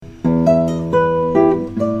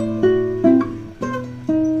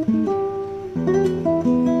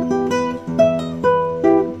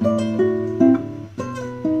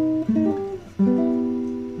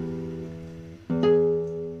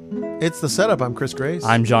It's The Setup. I'm Chris Grace.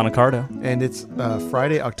 I'm John Accardo. And it's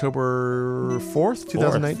Friday, October 4th,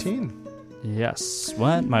 2019. Yes.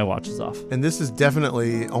 What? My watch is off. And this is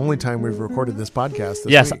definitely the only time we've recorded this podcast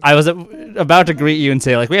this week. I was about to greet you and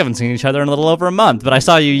say, we haven't seen each other in a little over a month, but I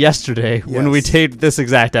saw you yesterday when we taped this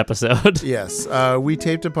exact episode. Yes. We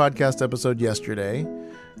taped a podcast episode yesterday,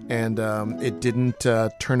 and it didn't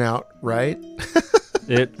turn out right.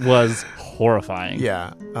 It was horrifying.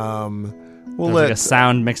 Yeah. There's like a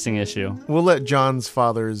sound mixing issue. We'll let John's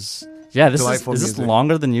father's delightful is this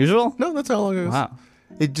longer than usual? No, that's how long it is. Wow.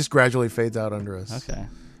 It just gradually fades out under us. Okay.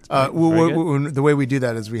 The way we do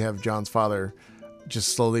that is we have John's father just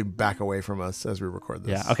slowly back away from us as we record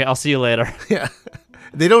this. Yeah. Okay. I'll see you later. Yeah.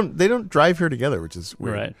 They don't drive here together, which is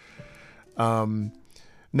weird. Right.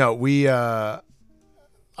 No, we. I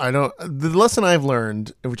don't. The lesson I've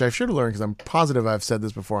learned, which I should have learned because I'm positive I've said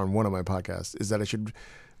this before on one of my podcasts, is that I should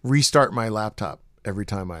restart my laptop every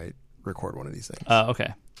time I record one of these things.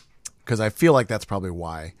 Okay. Because I feel like that's probably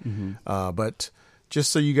why. Mm-hmm. But just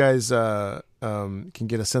so you guys can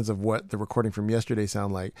get a sense of what the recording from yesterday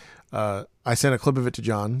sound like, I sent a clip of it to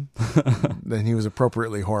John. Then he was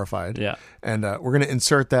appropriately horrified. Yeah. And we're going to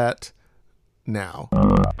insert that now.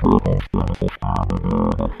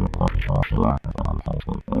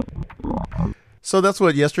 So that's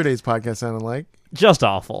what yesterday's podcast sounded like. Just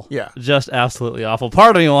awful. Yeah. Just absolutely awful.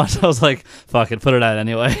 Part of me wants, I was like, fuck it, put it out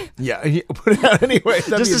anyway. Yeah, put it out anyway.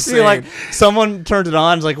 That'd just to insane. See, someone turned it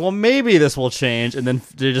on, it's like, well, maybe this will change, and then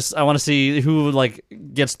I want to see who,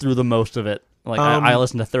 gets through the most of it. I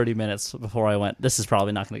listened to 30 minutes before I went, this is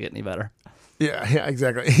probably not going to get any better. Yeah,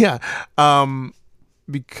 exactly. Yeah.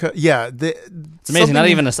 Because it's amazing. Not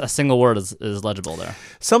even a single word is legible there.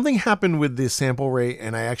 Something happened with the sample rate,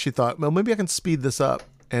 and I actually thought, well, maybe I can speed this up.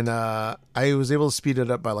 And I was able to speed it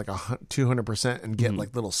up by 200% and get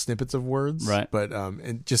little snippets of words. Right. But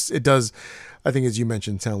it does, I think, as you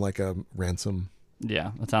mentioned, sound like a ransom.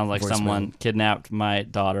 Yeah, it sounds like someone kidnapped my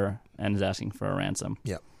daughter and is asking for a ransom.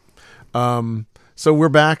 Yeah. So we're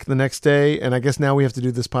back the next day, and I guess now we have to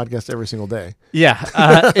do this podcast every single day. Yeah,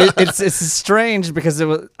 it's strange because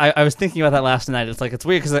I was thinking about that last night. It's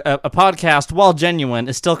weird because a podcast, while genuine,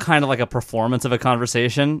 is still kind of like a performance of a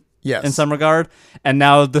conversation. Yes. In some regard, and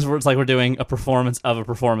now it's like we're doing a performance of a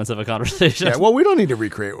conversation. Yeah, well, we don't need to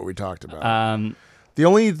recreate what we talked about. Some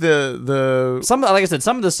like I said,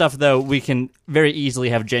 some of the stuff though we can very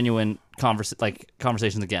easily have genuine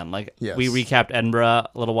conversations again. Yes. We recapped Edinburgh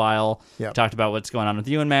a little while. Yep. Talked about what's going on with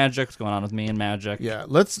you and Magic, what's going on with me and Magic. Yeah,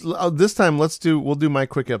 this time we'll do my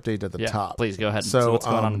quick update at the top. Please go ahead. So what's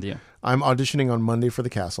going on with you? I'm auditioning on Monday for the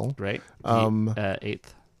Castle. Great.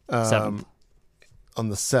 8th, 7th. On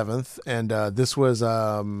the 7th, and this was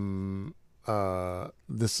I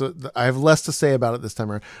have less to say about it this time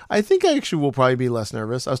around. I think I actually will probably be less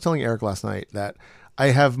nervous. I was telling Eric last night that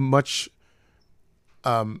I have much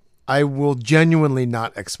I will genuinely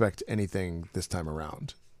not expect anything this time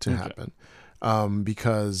around to happen,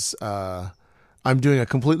 because I'm doing a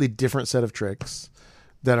completely different set of tricks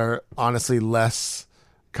that are honestly less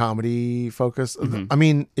comedy focused. I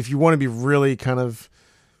mean, if you want to be really kind of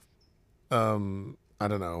I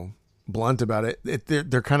don't know, blunt about it,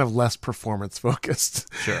 they're kind of less performance focused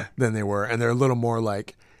than they were, and they're a little more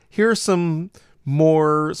like, here are some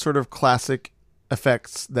more sort of classic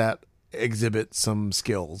effects that exhibit some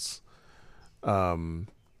skills.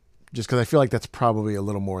 Just because I feel like that's probably a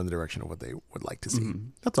little more in the direction of what they would like to see.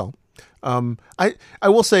 That's all. I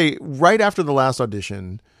will say, right after the last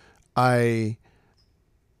audition, I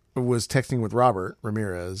was texting with Robert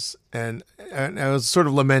Ramirez, and I was sort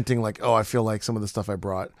of lamenting, I feel like some of the stuff I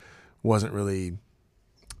brought wasn't really,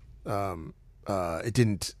 it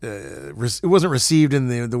wasn't received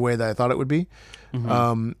in the way that I thought it would be,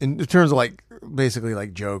 in terms of basically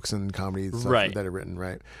jokes and comedy stuff that I've written,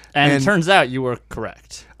 right? And it turns out you were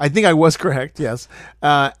correct. I think I was correct, yes.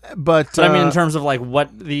 But I mean, in terms of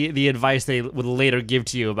what the advice they would later give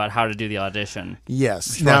to you about how to do the audition.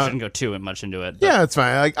 Yes. I shouldn't go too much into it. But. Yeah, it's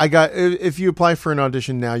fine. I got, if you apply for an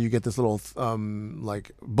audition now, you get this little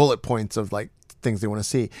bullet points of things they want to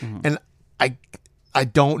see, and I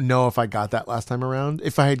don't know if I got that last time around.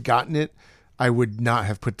 If I had gotten it, I would not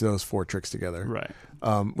have put those 4 tricks together. Right.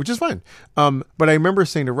 Which is fine. But I remember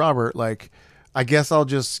saying to Robert, I guess I'll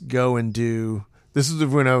just go and do, this is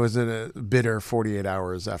when I was in a bitter 48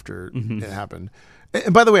 hours after it happened.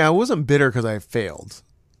 And by the way, I wasn't bitter because I failed.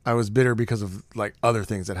 I was bitter because of other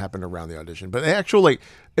things that happened around the audition. But actually,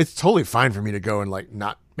 it's totally fine for me to go and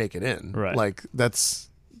not make it in. Right. That's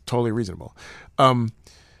totally reasonable.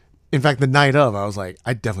 In fact, the night of, I was I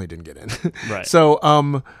definitely didn't get in. Right.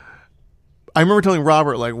 So, I remember telling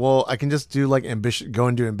Robert, like, well, I can just do like go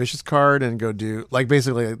and do ambitious card and go do like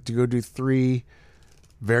basically to go do 3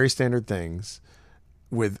 very standard things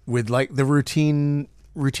with like the routining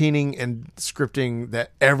and scripting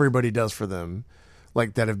that everybody does for them,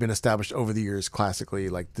 like that have been established over the years classically.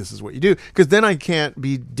 Like this is what you do, because then I can't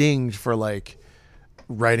be dinged for like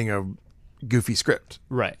writing a goofy script,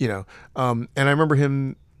 right? You know, and I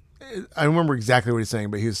remember exactly what he's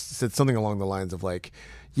saying, but he said something along the lines of like,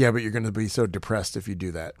 yeah, but you're going to be so depressed if you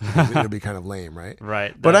do that. It'll be kind of lame, right?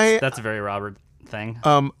 Right. But that's a very Robert thing.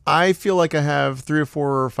 I feel like I have 3 or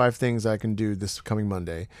 4 or 5 things I can do this coming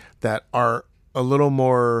Monday that are a little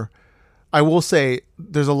more. I will say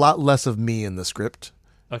there's a lot less of me in the script.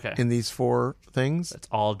 Okay. In these 4 things, it's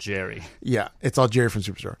all Jerry. Yeah, it's all Jerry from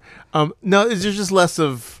Superstore. No, there's just less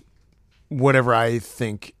of whatever I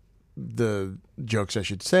think the jokes I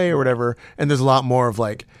should say or whatever, and there's a lot more of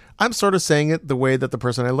like I'm sort of saying it the way that the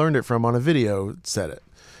person I learned it from on a video said it.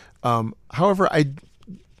 However, I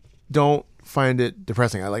don't find it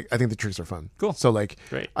depressing. I think the tricks are fun. Cool. So like,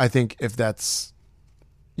 great. I think if that's,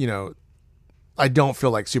 you know, I don't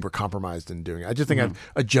feel like super compromised in doing it. I just think I've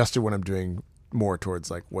adjusted what I'm doing more towards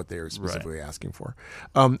like what they are specifically asking for.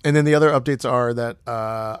 And then the other updates are that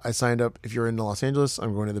I signed up. If you're in Los Angeles,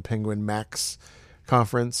 I'm going to the Penguin Max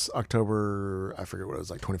conference October, I forget what it was,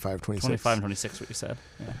 like 25, 26. 25 and 26, what you said.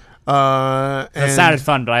 Yeah. And it sounded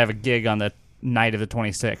fun, but I have a gig on the night of the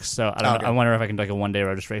 26th, so I don't know. I wonder if I can do like a one-day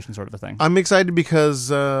registration sort of a thing. I'm excited because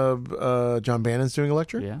John Bannon's doing a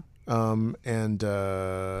lecture. Yeah. And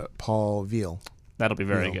Paul Veal. That'll be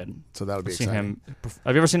very good. So that'll be exciting.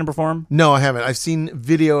 Have you ever seen him perform? No, I haven't. I've seen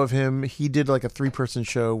video of him. He did like a 3-person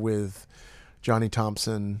show with Johnny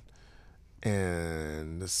Thompson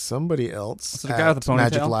and somebody else. Was it the guy with the ponytail?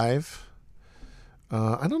 Magic Live.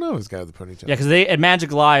 I don't know. This guy with the ponytail. Yeah, because at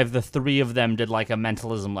Magic Live, the 3 of them did like a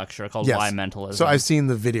mentalism lecture called Why Mentalism. So I've seen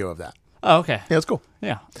the video of that. Oh, okay. Yeah, it's cool.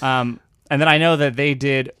 Yeah. And then I know that they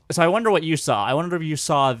did. So I wonder what you saw. I wonder if you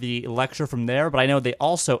saw the lecture from there, but I know they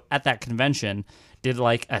also at that convention did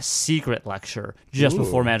like a secret lecture just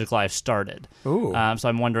before Magic Live started. Ooh. So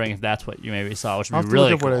I'm wondering if that's what you maybe saw, which would I'll be have to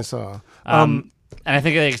really look cool. at what I saw. And I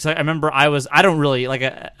think like, so I remember I don't really like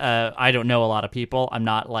I don't know a lot of people. I'm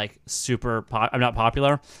not like I'm not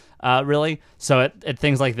popular. Really, so at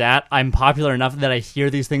things like that, I'm popular enough that I hear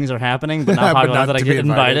these things are happening, but not popular enough that I get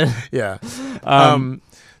invited. Yeah.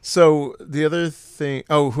 So the other thing,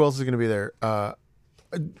 who else is going to be there?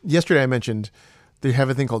 Yesterday I mentioned they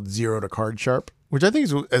have a thing called Zero to Card Sharp, which I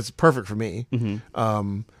think is perfect for me.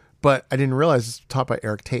 Mm-hmm. But I didn't realize it's taught by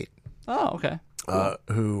Eric Tate. Oh, okay. Cool.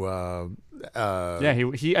 Who?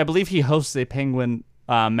 He I believe he hosts a Penguin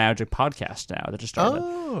Magic podcast now that just started.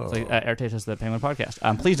 Oh. So, Eric Tate has the Penguin podcast.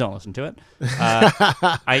 Please don't listen to it.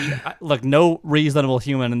 I look, no reasonable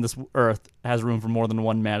human in this earth has room for more than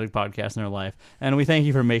one Magic podcast in their life, and we thank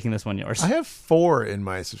you for making this one yours. I have 4 in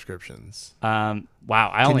my subscriptions. Wow,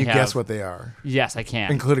 Can you guess what they are? Yes, I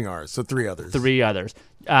can, including ours. So 3 others. 3 others.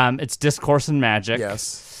 It's Discourse and Magic.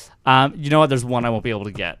 Yes. You know what? There's one I won't be able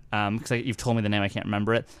to get because you've told me the name. I can't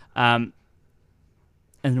remember it.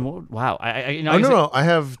 And wow, no, I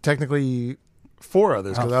have technically 4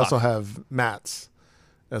 others because I also have Matt's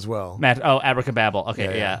as well. Abracababble.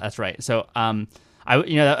 Okay, yeah, that's right. So,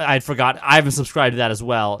 I'd forgot. I haven't subscribed to that as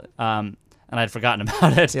well, and I'd forgotten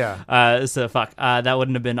about it. Yeah. So fuck, that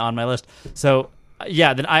wouldn't have been on my list. So,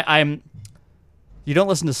 then I'm. You don't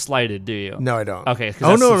listen to Slighted, do you? No, I don't. Okay. No.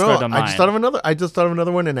 I just thought of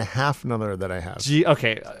another. one and a half another that I have.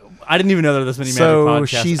 Okay. I didn't even know there were this many Magic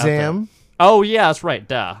podcasts. So Shazam. Oh yeah, that's right.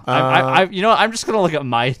 Duh. I'm just gonna look at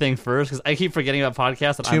my thing first because I keep forgetting about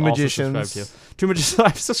podcasts that I'm also subscribed to. 2 Magicians.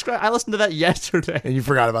 I'm subscribed. I listened to that yesterday. And you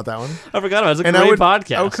forgot about that one. I forgot about it. It's a great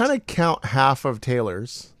podcast. I would kind of count half of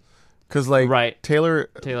Taylor's. Because Taylor,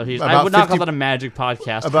 I would not call that a Magic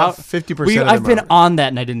podcast. About 50%. I've been on that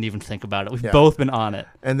and I didn't even think about it. We've both been on it.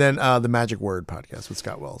 And then the Magic Word podcast with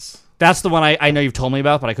Scott Wells. That's the one I know you've told me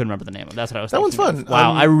about, but I couldn't remember the name of. That's what I was. That one's fun.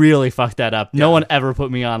 Wow, I really fucked that up. No one ever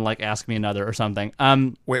put me on like Ask Me Another or something.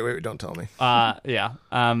 Wait, don't tell me. Yeah.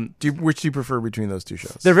 Which do you prefer between those 2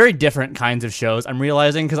 shows? They're very different kinds of shows. I'm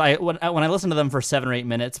realizing because when I listen to them for 7 or 8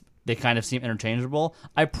 minutes, they kind of seem interchangeable.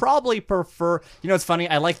 I probably prefer. It's funny.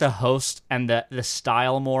 I like the host and the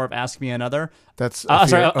style more of Ask Me Another. That's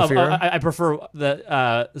I prefer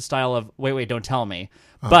the style of Wait, don't tell me.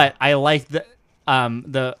 But I like the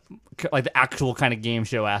actual kind of game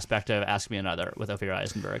show aspect of Ask Me Another with Ophir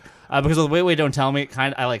Eisenberg because of the Wait, don't tell me.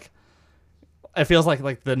 I it feels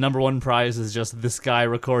like the number one prize is just this guy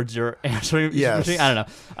records your answering Yes. machine. I don't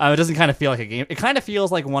know. It doesn't kind of feel like a game. It kind of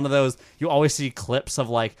feels like one of those you always see clips of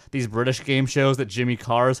like these British game shows that Jimmy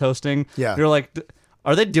Carr is hosting. Yeah. You're like,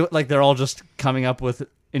 are they doing like they're all just coming up with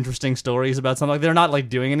interesting stories about something? Like they're not like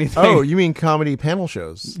doing anything. Oh, you mean comedy panel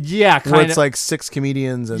shows? Yeah, kind Where of. it's like 6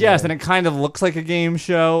 comedians. And Yes, and it kind of looks like a game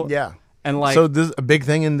show. yeah. And like, So there's a big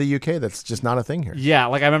thing in the UK that's just not a thing here. yeah,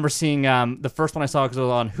 like I remember seeing the first one I saw because it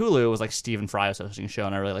was on Hulu was like Stephen Fry was hosting a show,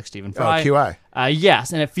 and I really like Stephen Fry. Oh, QI.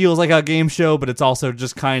 Yes, and it feels like a game show, but it's also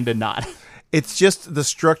just kind of not. It's just the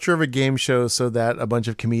structure of a game show so that a bunch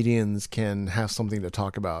of comedians can have something to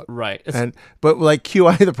talk about. Right. But like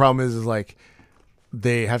QI, the problem is like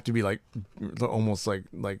they have to be like almost like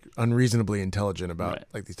unreasonably intelligent about Right.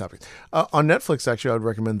 like these topics. On Netflix, actually, I would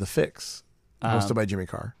recommend The Fix, hosted by Jimmy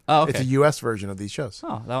Carr. Oh, okay. It's a U.S. version of these shows.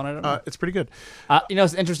 Oh, that one I don't know. It's pretty good.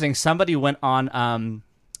 It's interesting. Somebody went on.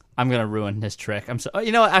 I'm gonna ruin his trick.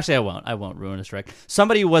 You know what? Actually, I won't. I won't ruin his trick.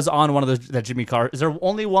 Somebody was on one of those that Jimmy Carr. Is there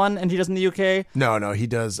only one, and he does in the UK? No, he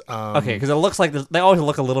does. Okay, because it looks like they always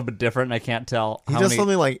look a little bit different, and I can't tell. He does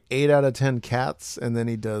something like 8 out of 10 cats, and then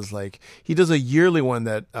he does a yearly one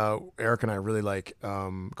that Eric and I really like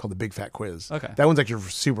called the Big Fat Quiz. Okay. That one's actually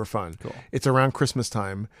super fun. Cool. It's around Christmas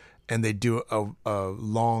time, and they do a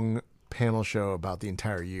long panel show about the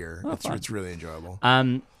entire year. It's really enjoyable.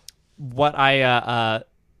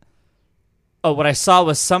 What I saw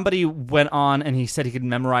was somebody went on and he said he could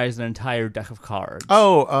memorize an entire deck of cards.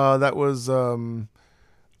 That was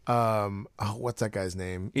what's that guy's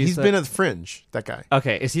name? He's been at the Fringe. That guy.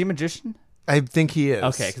 Okay, is he a magician? I think he is.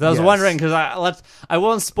 Okay, because I was wondering because I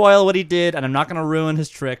won't spoil what he did and I'm not going to ruin his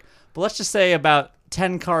trick. But let's just say about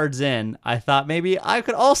 10 cards in, I thought maybe I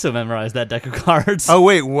could also memorize that deck of cards. Oh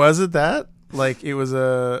wait, was it that? Like it was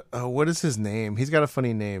what is his name? He's got a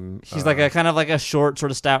funny name. He's like a kind of like a short,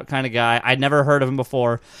 sort of stout kind of guy. I'd never heard of him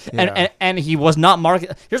before, Yeah. and he was not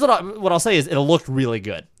marketed. Here's what I'll say is it looked really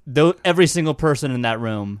good. Though every single person in that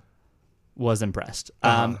room was impressed,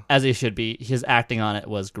 as he should be. His acting on it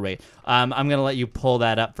was great. I'm gonna let you pull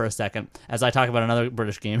that up for a second as I talk about another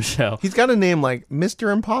British game show. He's got a name like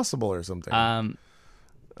Mr. Impossible or something.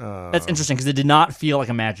 That's interesting because it did not feel like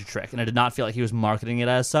a magic trick, and it did not feel like he was marketing it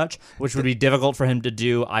as such, which would be difficult for him to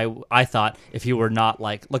do. I thought if he were not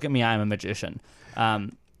like, look at me, I'm a magician.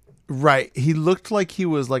 Right. He looked like he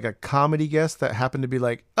was like a comedy guest that happened to be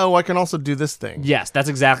like, oh, I can also do this thing. Yes, that's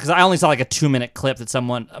exactly because I only saw like a 2-minute clip that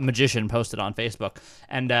a magician posted on Facebook,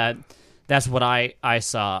 and that's what I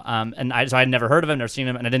saw. So I'd never heard of him, never seen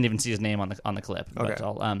him, and I didn't even see his name on the clip. Okay.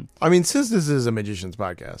 But I mean, since this is a magician's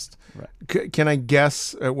podcast, right. Can I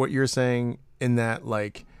guess at what you're saying in that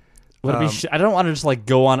like? Would it be I don't want to just like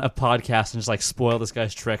go on a podcast and just like spoil this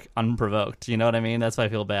guy's trick unprovoked. You know what I mean? That's why I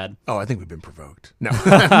feel bad. Oh, I think we've been provoked. No.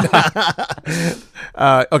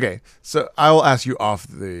 Okay, so I will ask you off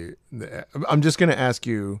the I'm just going to ask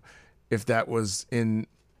you if that was in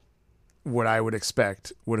what I would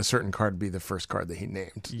expect. Would a certain card be the first card that he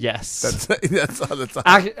named? Yes. That's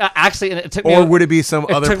Actually, and it took me. Or would it be some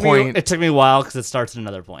other point? It took me a while because it starts at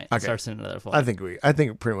another point. Okay. It starts at another point. I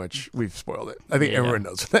think pretty much we've spoiled it. I think everyone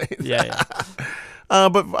knows what that is. Yeah.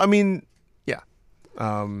 But I mean, yeah.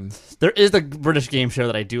 There is the British game show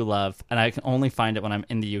that I do love, and I can only find it when I'm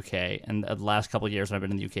in the UK. And the last couple of years when I've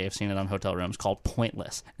been in the UK, I've seen it on hotel rooms, called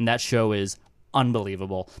Pointless. And that show is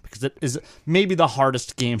unbelievable because it is maybe the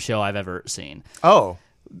hardest game show I've ever seen. Oh.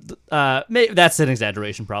 Maybe that's an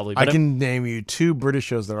exaggeration, probably. But I can name you 2 British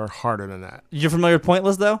shows that are harder than that. You're familiar with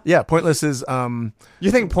Pointless, though? Yeah, Pointless is.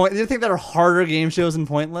 You think there are harder game shows than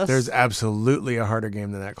Pointless? There's absolutely a harder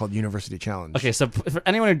game than that called University Challenge. Okay, so for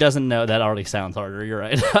anyone who doesn't know, that already sounds harder. You're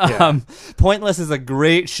right. Yeah. Pointless is a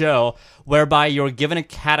great show whereby you're given a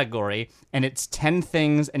category and it's 10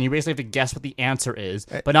 things, and you basically have to guess what the answer is.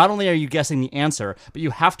 But not only are you guessing the answer, but you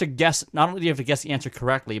have to guess. Not only do you have to guess the answer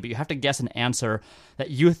correctly, but you have to guess an answer that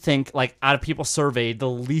you think, like, out of people surveyed, the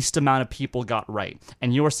least amount of people got right.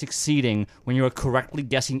 And you are succeeding when you are correctly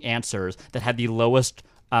guessing answers that had the lowest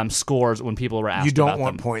scores when people were asked. You don't about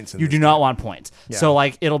want them. points. You do not want points. Yeah. So,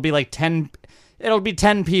 like, it'll be like 10. It'll be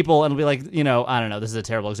 10 people, and it'll be like, you know, I don't know. This is a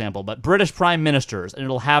terrible example, but British prime ministers, and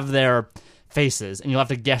it'll have their faces, and you'll have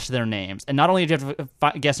to guess their names. And not only do you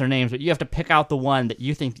have to guess their names, but you have to pick out the one that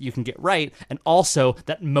you think you can get right, and also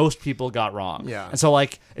that most people got wrong. Yeah. And so,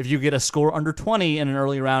 like, if you get a score under 20 in an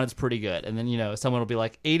early round, it's pretty good. And then, you know, someone will be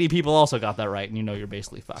like, 80 people also got that right, and you know you're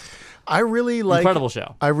basically fucked. I really like incredible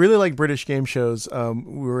show. I really like British game shows.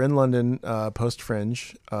 We were in London post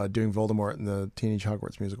Fringe doing Voldemort in the Teenage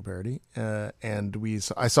Hogwarts musical parody, and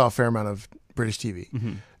I saw a fair amount of British TV.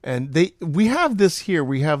 Mm-hmm. And we have this here.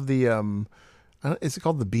 We have the Is it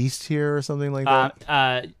called The Beast here or something like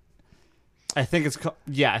that? I think it's called,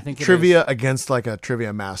 I think it Trivia is. against like a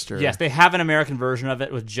trivia master. Yes, they have an American version of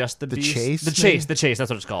it with just the Beast. Chase? The Chase. That's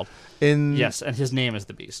what it's called. Yes, and his name is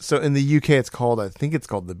the Beast. So in the UK, I think it's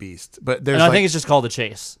called The Beast. But there's I think it's just called the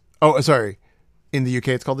Chase. Oh, sorry. In the UK,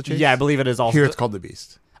 it's called The Chase? Yeah, I believe it is also. Here it's called The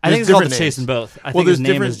Beast. I think it's called the Chase in both. I think his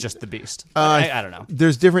name is just the Beast. I don't know.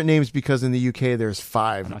 There's different names because in the UK, there's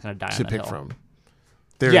 5 I'm not gonna die to on that pick hill. from.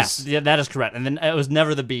 Yeah, that is correct. And then it was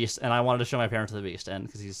never the Beast, and I wanted to show my parents the Beast, and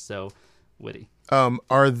because he's so witty.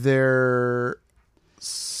 Are there?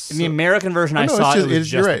 In the American version, I saw it was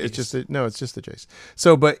just you're right. the It's Beast. it's just the Chase.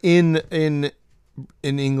 So, but in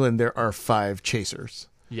England, there are 5 chasers.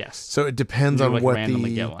 Yes. So it depends You on like what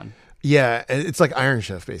randomly get one. Yeah, it's like Iron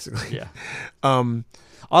Chef basically. Yeah.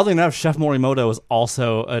 Oddly enough, Chef Morimoto is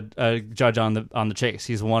also a judge on the Chase.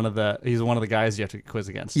 He's one of the guys you have to quiz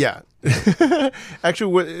against. Yeah.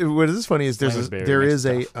 Actually, what is funny is there is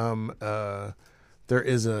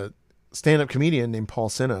a stand-up comedian named Paul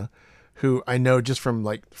Sinha, who I know just from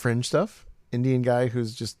like Fringe stuff, Indian guy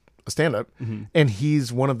who's just a stand-up, and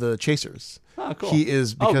he's one of the chasers. Oh, cool. He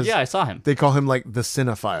is because I saw him. They call him like the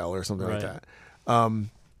cinephile or something like that,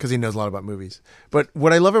 because he knows a lot about movies. But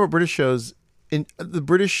what I love about British shows, in the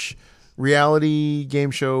British reality game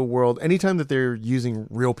show world, anytime that they're using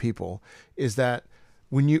real people, is that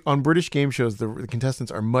on British game shows, the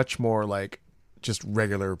contestants are much more like just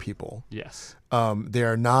regular people. Yes. They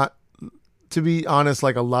are not, to be honest,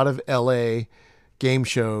 like a lot of LA game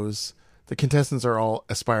shows, the contestants are all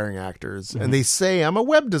aspiring actors, and they say I'm a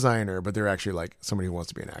web designer, but they're actually like somebody who wants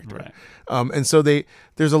to be an actor. Right. And so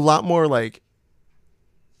there's a lot more like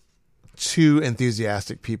too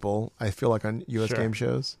enthusiastic people, I feel like, on U.S. game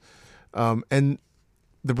shows. And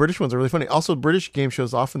the British ones are really funny. Also, British game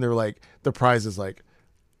shows, often they're like, the prize is like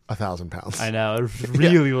 £1,000. I know. It's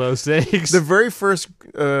really low stakes. The very first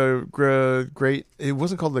great, it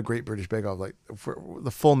wasn't called the Great British Bake Off. Like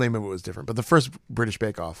the full name of it was different, but the first British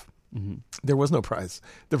Bake Off, there was no prize.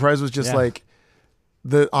 The prize was just like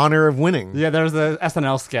the honor of winning. Yeah, there was the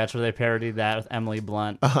SNL sketch where they parodied that with Emily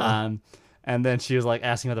Blunt. And then she was like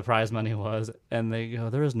asking what the prize money was, and they go,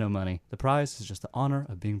 "There is no money. The prize is just the honor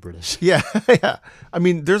of being British." Yeah, yeah. I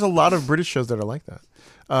mean, there's a lot of British shows that are like that.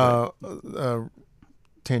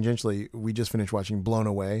 Tangentially, we just finished watching Blown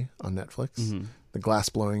Away on Netflix, the glass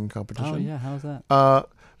blowing competition. Oh yeah, how was that?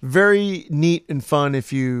 Very neat and fun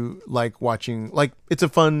if you like watching. Like, it's a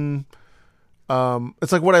fun.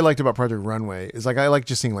 It's like what I liked about Project Runway is like I like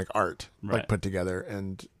just seeing like art like put together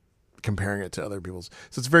and comparing it to other people's.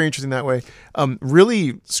 So it's very interesting that way.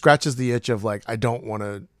 Really scratches the itch of like, I don't want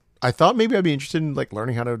to. I thought maybe I'd be interested in like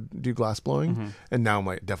learning how to do glass blowing, and now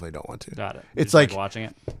I definitely don't want to. Got it. It's like watching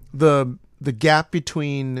it. The gap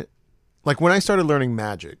between, like when I started learning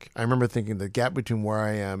magic, I remember thinking the gap between where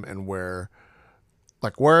I am and where I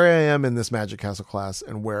am in this Magic Castle class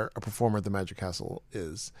and where a performer at the Magic Castle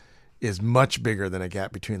is much bigger than a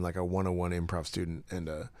gap between like a 101 improv student and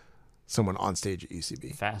someone on stage at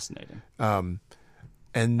UCB. Fascinating. And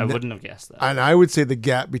I wouldn't have guessed that. And I would say the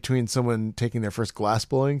gap between someone taking their first glass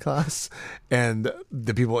blowing class and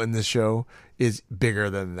the people in this show is bigger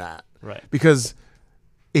than that. Right. Because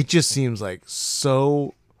it just seems like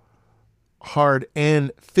so hard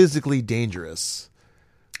and physically dangerous.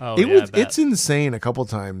 Oh, It's insane a couple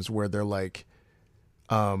times where they're like,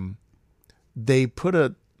 they put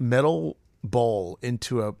a metal bowl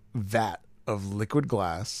into a vat of liquid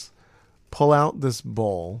glass, pull out this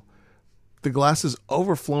bowl, the glass is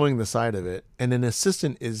overflowing the side of it, and an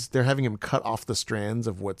assistant they're having him cut off the strands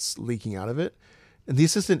of what's leaking out of it, and the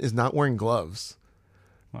assistant is not wearing gloves.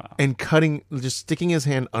 Wow. And just sticking his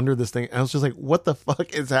hand under this thing. I was just like, what the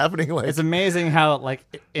fuck is happening? Like, it's amazing how like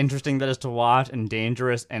interesting that is to watch and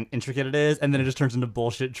dangerous and intricate it is, and then it just turns into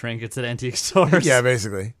bullshit trinkets at antique stores. Yeah,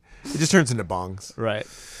 basically. It just turns into bongs. Right.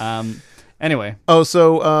 Anyway. Oh,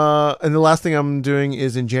 so and the last thing I'm doing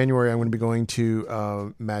is in January I'm going to be going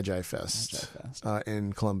to Magi Fest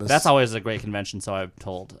in Columbus. That's always a great convention, so I've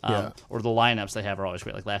told. Yeah. Or the lineups they have are always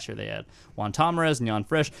great. Like last year they had Juan Tamariz and Jan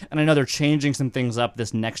Frisch, and I know they're changing some things up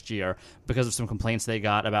this next year because of some complaints they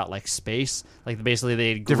got about like space. Like basically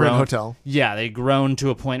they'd different hotel. Yeah, they'd grown to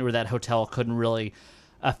a point where that hotel couldn't really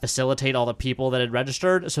facilitate all the people that had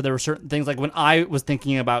registered. So there were certain things like when I was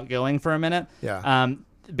thinking about going for a minute. Yeah.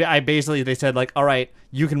 They said like, all right,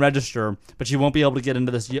 you can register, but you won't be able to get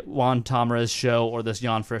into this Juan Tamariz show or this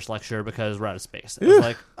Jan Frisch lecture because we're out of space. It was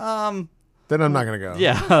like, then I'm not going to go.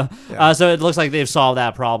 Yeah. So it looks like they've solved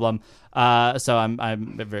that problem. So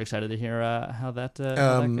I'm very excited to hear how that goes.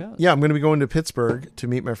 Yeah, I'm going to be going to Pittsburgh to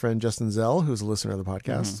meet my friend Justin Zell, who's a listener of the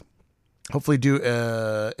podcast. hopefully do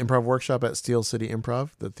a improv workshop at Steel City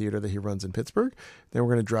Improv, the theater that he runs in Pittsburgh. Then we're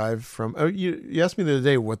going to drive from. Oh, you asked me the other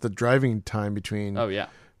day what the driving time between. Oh yeah.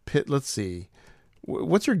 Let's see.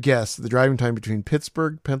 What's your guess? The driving time between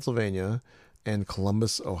Pittsburgh, Pennsylvania, and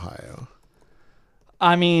Columbus, Ohio.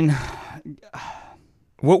 I mean,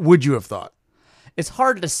 what would you have thought? it's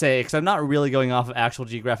hard to say because I'm not really going off of actual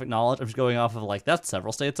geographic knowledge. I'm just going off of like that's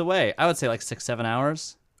several states away. I would say like 6-7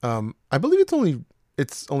 hours. I believe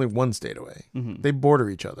it's only one state away. Mm-hmm. They border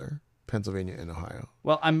each other, Pennsylvania and Ohio.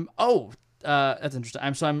 Well, that's interesting.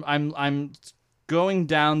 I'm going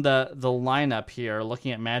down the lineup here,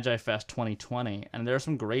 looking at Magi Fest 2020, and there are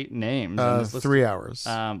some great names. 3 hours.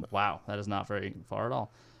 Wow, that is not very far at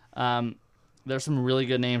all. There's some really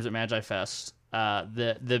good names at Magi Fest.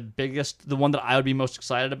 The one that I would be most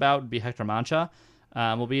excited about would be Hector Mancha.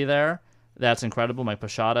 Will be there. That's incredible. Mike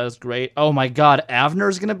Posada is great. Oh my God,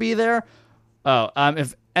 Avner's gonna be there. Oh,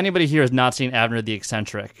 if anybody here has not seen Avner the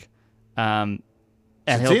Eccentric, and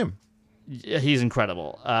see him. He's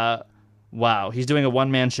incredible. Wow, he's doing a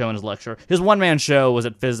one-man show in his lecture. His one-man show was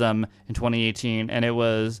at FISM in 2018, and it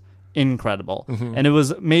was incredible. Mm-hmm. And it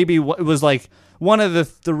was like one of the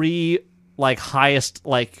three like highest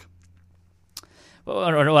like.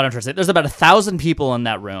 What I'm trying to say. There's about 1,000 people in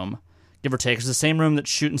that room, give or take. It's the same room that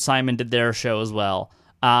Shoot and Simon did their show as well.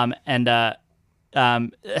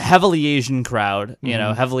 Heavily Asian crowd,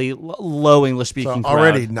 heavily low English speaking crowd.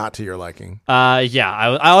 Already not to your liking. Yeah,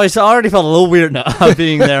 I already felt a little weird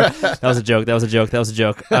being there. That was a joke.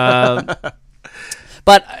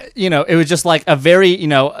 But it was just like a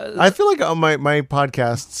very I feel like on my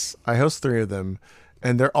podcasts, I host 3 of them.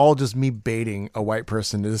 And they're all just me baiting a white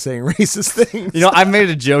person into saying racist things. I made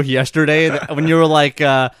a joke yesterday that when you were like, we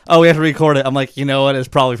have to record it. I'm like, you know what? It's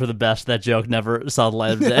probably for the best. That joke never saw the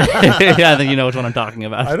light of day. Yeah, I think you know which one I'm talking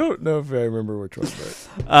about. I don't know if I remember which one,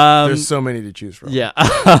 but there's so many to choose from. Yeah.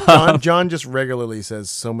 John just regularly says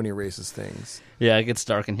so many racist things. Yeah, it gets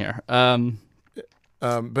dark in here. But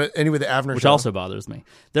anyway, the Avner which show. also bothers me.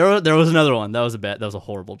 There was another one. That was a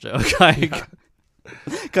horrible joke.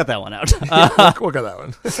 Cut that one out. We'll cut that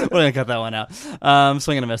one. We're gonna cut that one out.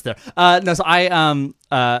 Swing and a miss there. Avner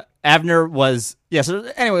was So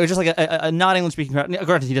anyway, it was just like a not English speaking crowd.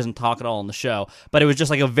 Granted, he doesn't talk at all in the show, but it was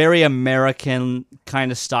just like a very American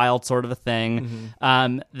kind of styled sort of a thing.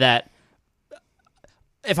 Mm-hmm. That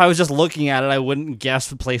if I was just looking at it, I wouldn't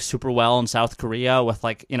guess would play super well in South Korea with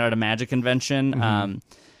like at a magic convention. Mm-hmm.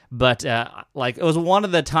 But it was one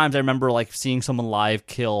of the times I remember like seeing someone live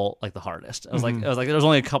kill like the hardest. I was like there was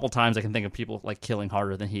only a couple times I can think of people like killing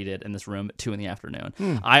harder than he did in this room at 2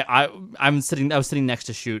 p.m. I was sitting next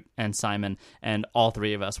to Shoot and Simon, and all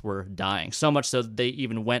 3 of us were dying. So much so that they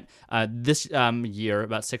even went this year,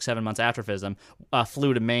 about 6-7 months after FISM,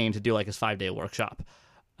 flew to Maine to do like his 5-day workshop.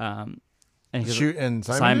 And Shoot and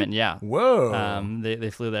Simon, yeah. Whoa. They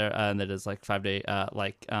flew there and they did this like 5-day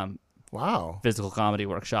wow. physical comedy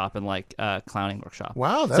workshop and like clowning workshop.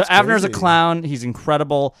 Wow, that's so Avner's crazy. A clown. He's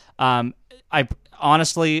incredible. I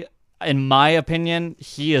honestly, in my opinion,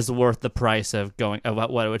 he is worth the price of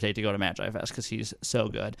what it would take to go to Magi Fest because he's so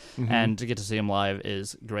good, and to get to see him live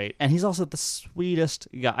is great. And he's also the sweetest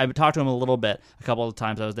guy. I talked to him a little bit a couple of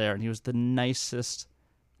times I was there, and he was the nicest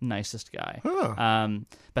guy. Huh.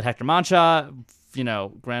 But Hector Mancha,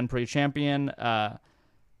 Grand Prix champion.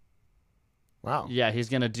 Wow. Yeah, he's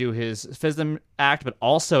going to do his FISM act, but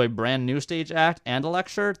also a brand new stage act and a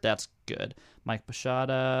lecture. That's good. Mike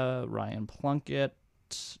Posada, Ryan Plunkett,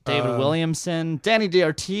 David Williamson, Danny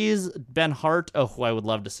D'Ortiz, Ben Hart. Oh, who I would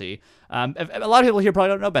love to see. A lot of people here probably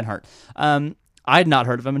don't know Ben Hart. I had not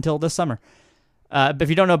heard of him until this summer. But if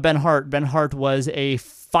you don't know Ben Hart was a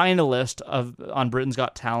finalist on Britain's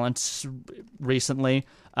Got Talent recently.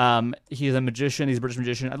 He's a magician. He's a British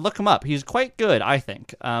magician. I'd look him up. He's quite good, I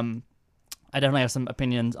think. I definitely have some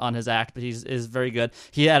opinions on his act, but he's very good.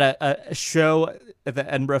 He had a show at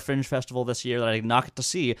the Edinburgh Fringe Festival this year that I did not get to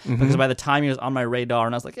see because by the time he was on my radar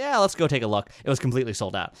and I was like, yeah, let's go take a look, it was completely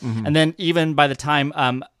sold out. And then even by the time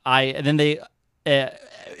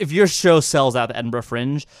if your show sells out the Edinburgh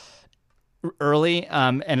Fringe early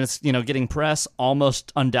and it's getting press,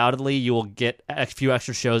 almost undoubtedly you will get a few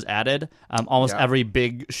extra shows added. Almost every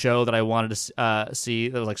big show that I wanted to see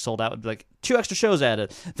that was like sold out would be like 2 extra shows added.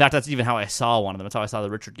 In fact, that's even how I saw one of them. That's how I saw the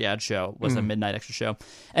Richard Gadd show, was a midnight extra show.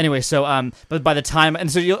 Anyway, so but by the time,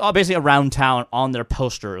 and so you'll basically around town on their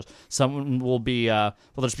posters, someone will be will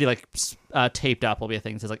just be like taped up. Will be a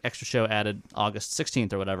thing that says like extra show added August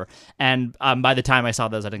 16th or whatever. And by the time I saw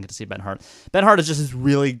those, I didn't get to see Ben Hart. Ben Hart is just this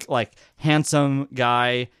really like handsome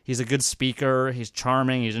guy. He's a good speaker. He's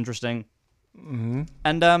charming. He's interesting.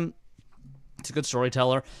 And He's a good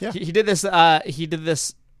storyteller. Yeah. He did this. He did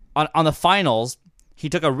this on the finals. He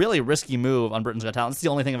took a really risky move on Britain's Got Talent. It's the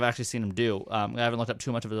only thing I've actually seen him do. I haven't looked up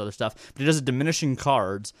too much of his other stuff, but he does a diminishing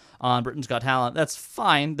cards on Britain's Got Talent. That's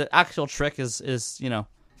fine. The actual trick is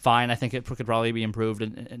fine. I think it could probably be improved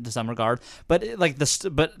in some regard. But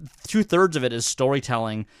but 2/3 of it is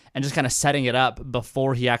storytelling and just kind of setting it up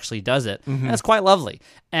before he actually does it. And that's quite lovely.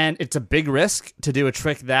 And it's a big risk to do a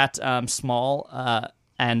trick that small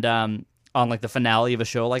and on like the finale of a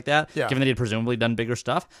show like that, given that he'd presumably done bigger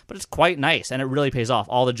stuff. But it's quite nice, and it really pays off.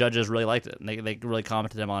 All the judges really liked it, and they really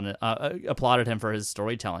commented him on it, applauded him for his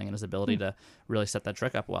storytelling and his ability to really set that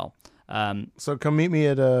trick up well. So come meet me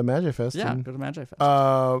at Magic Fest. Yeah, and, go to Magic Fest.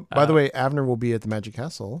 By the way, Avner will be at the Magic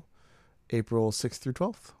Castle April 6th through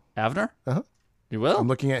 12th. Avner? Uh-huh. You will? I'm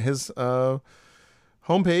looking at his homepage,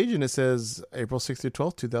 and it says April 6th through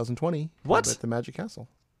 12th, 2020. What? At the Magic Castle.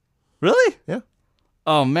 Really? Yeah.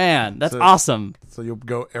 Oh man, that's awesome. So you'll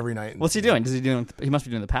go every night. What's he doing? He must be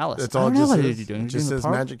doing the Palace. It's all I don't know just what says, he's doing. It just says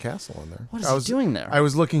Magic Castle on there. What is he doing there? I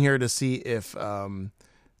was looking here to see if to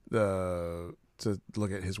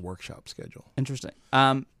look at his workshop schedule. Interesting.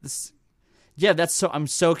 I'm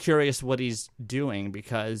so curious what he's doing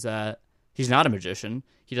because he's not a magician.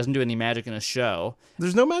 He doesn't do any magic in a show.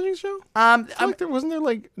 There's no magic show? Like there wasn't there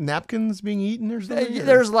like napkins being eaten or something?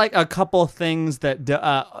 There's like a couple things that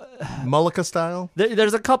Mullica style?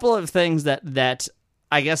 There's a couple of things that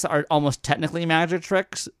I guess are almost technically magic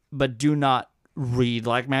tricks, but do not read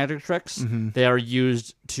like magic tricks. They are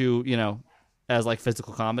used to, as like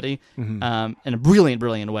physical comedy, in a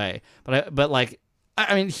brilliant way.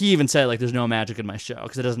 I mean, he even said like, "There's no magic in my show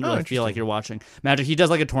because it doesn't really feel like you're watching magic." He does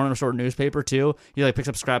like a torn short newspaper too. He like picks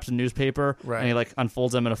up scraps of newspaper and he like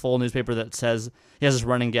unfolds them in a full newspaper that says he has this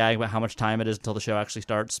running gag about how much time it is until the show actually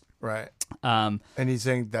starts. Right. And he's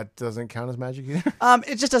saying that doesn't count as magic either.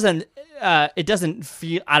 It just doesn't. It doesn't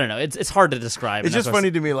feel. I don't know. It's hard to describe. It's just funny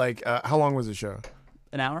to me. Like, how long was the show?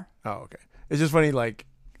 An hour. Oh, okay. It's just funny. Like,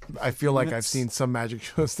 I feel like I've seen some magic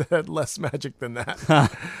shows that had less magic than that.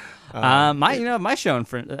 My show in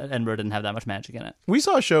Edinburgh didn't have that much magic in it. We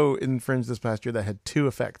saw a show in Fringe this past year that had 2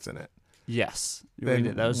 effects in it. Yes, Then we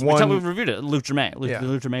did. one- We reviewed it. Luke Germain, the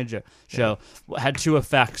Luke Germain show had 2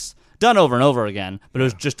 effects done over and over again, but it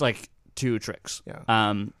was just like 2 tricks.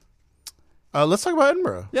 Yeah. Let's talk about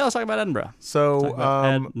Edinburgh. Yeah, let's talk about Edinburgh. So,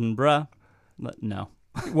 Edinburgh. No.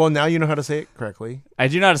 Well, now you know how to say it correctly. I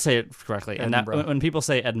do know how to say it correctly, and that, Edinburgh. when people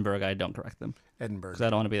say Edinburgh, I don't correct them Edinburgh. because I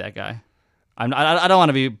don't want to be that guy. I don't want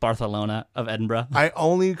to be Barcelona of Edinburgh. I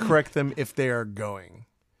only correct them if they are going.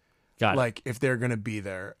 Got it. Like if they're going to be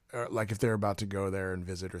there, or like if they're about to go there and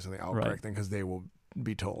visit or something, I'll correct them because they will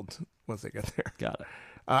be told once they get there. Got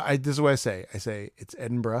it. This is what I say. I say it's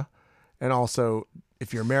Edinburgh, and also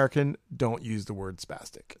if you're American, don't use the word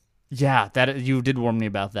spastic. Yeah, that you did warn me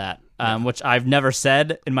about that, which I've never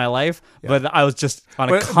said in my life, but I was just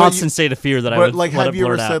on a constant state of fear that I would let it blurt out. Have you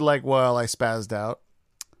ever said like, "Well, I spazzed out"?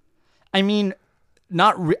 I mean,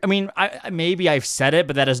 maybe I've said it,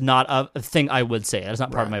 but that is not a thing I would say. That is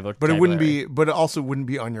not part of my vocabulary. But it wouldn't be. But it also wouldn't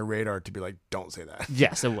be on your radar to be like, "Don't say that."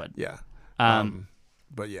 Yes, it would. Yeah.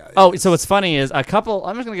 But yeah. So what's funny is I'm just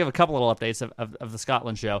going to give a couple little updates of the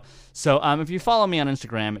Scotland show. So if you follow me on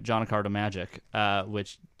Instagram at John Accardo Magic,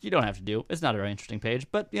 which you don't have to do, it's not a very interesting page,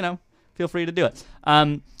 but feel free to do it.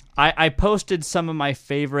 I posted some of my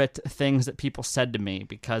favorite things that people said to me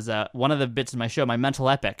because one of the bits in my show, my mental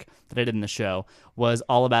epic that I did in the show, was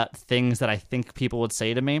all about things that I think people would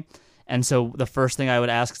say to me. And so the first thing I would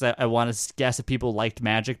ask is I want to guess if people liked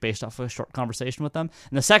magic based off of a short conversation with them.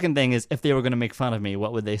 And the second thing is if they were going to make fun of me,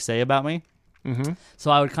 what would they say about me? Mm-hmm.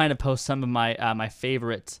 So I would kind of post some of my my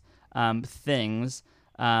favorite things.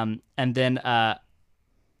 And then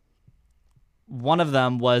one of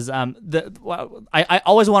them was I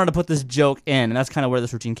always wanted to put this joke in, and that's kind of where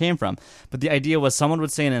this routine came from. But the idea was someone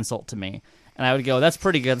would say an insult to me, and I would go, "That's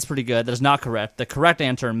pretty good. That's pretty good. That's not correct." The correct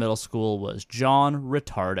answer in middle school was John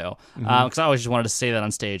Retardo, because I always just wanted to say that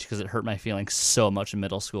on stage because it hurt my feelings so much in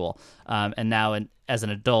middle school. And now, as an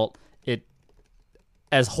adult,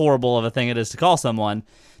 as horrible of a thing it is to call someone,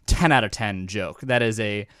 10 out of 10 joke. That is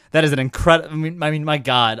an incredible. I mean, my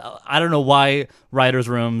God, I don't know why writers'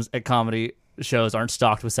 rooms at comedy shows aren't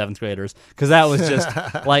stocked with 7th graders, because that was just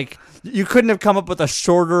like you couldn't have come up with a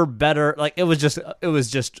shorter, better. Like it was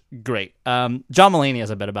just great. John Mulaney has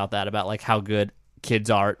a bit about that, about like how good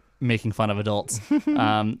kids are making fun of adults,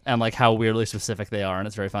 and like how weirdly specific they are, and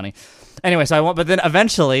it's very funny. Anyway, but then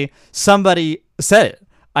eventually somebody said it.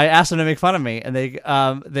 I asked them to make fun of me, and they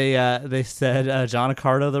said John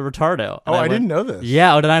Accardo the retardo. And I didn't know this.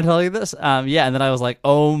 Yeah, did I tell you this? Yeah, and then I was like,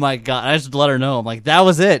 oh my god! I just let her know. I'm like, that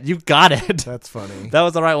was it. You got it. That's funny. That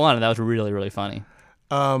was the right one. And that was really, really funny.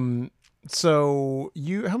 So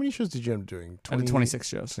how many shows did you end up doing? I did 26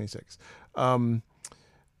 shows. 26.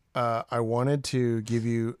 I wanted to give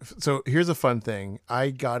you. So here's a fun thing.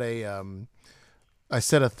 I got I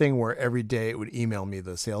set a thing where every day it would email me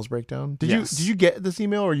the sales breakdown. Did you get this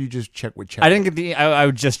email, or you just check? I didn't get I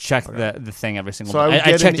would just check the thing every single day.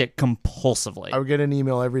 I checked it compulsively. I would get an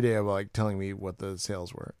email every day of like telling me what the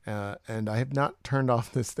sales were, and I have not turned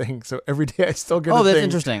off this thing. So every day I still get. Oh, that's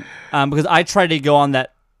interesting. Because I tried to go on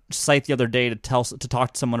that site the other day to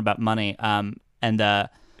talk to someone about money, and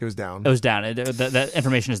it was down. It was down. That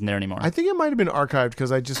information isn't there anymore. I think it might have been archived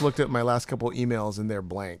because I just looked at my last couple emails and they're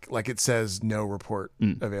blank. Like it says no report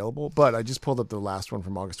available. But I just pulled up the last one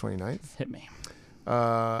from August 29th. Hit me.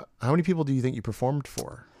 How many people do you think you performed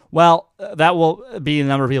for? Well, that will be the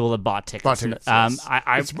number of people that bought tickets.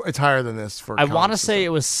 Yes. It's higher than this for. I want to say it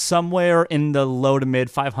was somewhere in the low to mid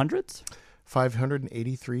 500s.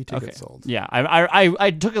 583 tickets sold. Yeah, I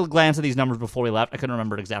took a glance at these numbers before we left. I couldn't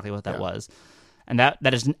remember exactly what that was. And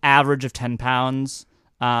that is an average of £10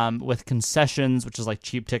 with concessions, which is like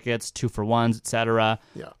cheap tickets, 2-for-1s, etc.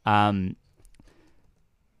 Yeah.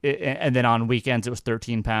 And then on weekends it was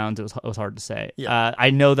 £13. It was hard to say. Yeah. I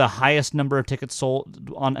know the highest number of tickets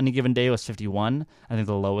sold on any given day was 51. I think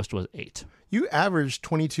the lowest was 8. You averaged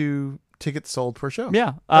 22 tickets sold per show.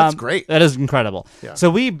 Yeah, that's great. That is incredible. Yeah. So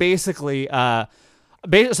we basically, so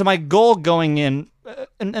my goal going in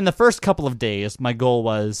the first couple of days, my goal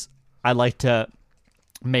was I'd like to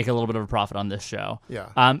make a little bit of a profit on this show.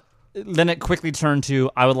 Yeah. Then it quickly turned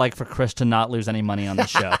to I would like for Chris to not lose any money on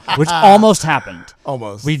this show, which almost happened.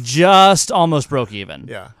 Almost. We just almost broke even.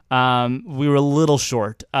 Yeah. We were a little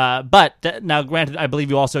short. But now, granted, I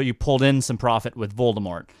believe you pulled in some profit with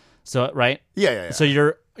Voldemort. So right. Yeah. So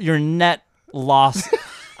your net loss.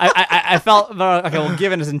 I felt okay. Well,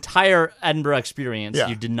 given his entire Edinburgh experience,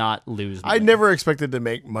 you did not lose money. I never expected to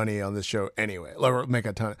make money on this show anyway, or make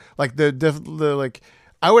a ton. Like like,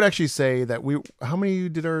 I would actually say that how many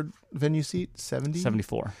did our venue seat? 70?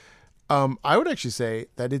 74. I would actually say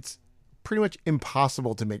that it's pretty much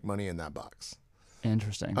impossible to make money in that box.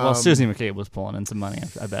 Interesting. Well, Susie McCabe was pulling in some money,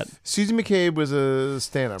 I bet. Susie McCabe was a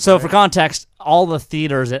stand-up. So right? for context, all the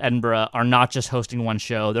theaters at Edinburgh are not just hosting one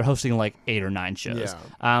show; they're hosting like 8 or 9 shows.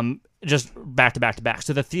 Yeah. Just back to back to back.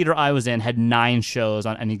 So the theater I was in had 9 shows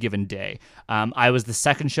on any given day. I was the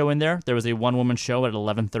second show in there. There was a one-woman show at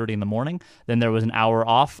 11:30 in the morning. Then there was an hour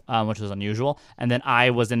off, which was unusual. And then I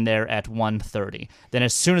was in there at 1:30. Then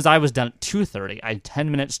as soon as I was done at 2:30, I had 10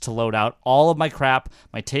 minutes to load out all of my crap,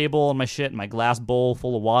 my table and my shit, and my glass bowl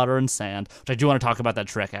full of water and sand, which I do want to talk about that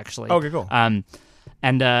trick, actually. Okay, cool. And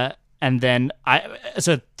then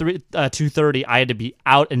 2:30, I had to be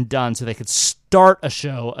out and done so they could start a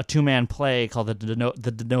show, a 2-man play called the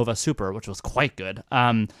De Nova Super, which was quite good,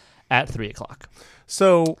 at 3:00.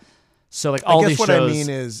 So like all these shows. I guess what I mean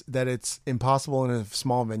is that it's impossible in a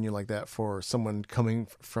small venue like that for someone coming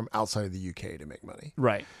from outside of the UK to make money,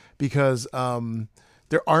 right? Because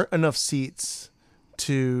there aren't enough seats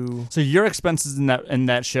to. So your expenses in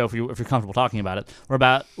that show, if you're comfortable talking about it, were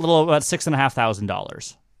about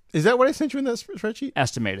 $6,500. Is that what I sent you in that spreadsheet?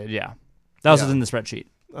 Estimated, yeah. That was in the spreadsheet.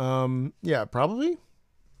 Yeah, probably.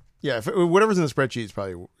 Yeah, whatever's in the spreadsheet is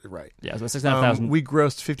probably right. Yeah, so $6,500. We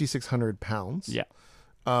grossed £5,600. Yeah.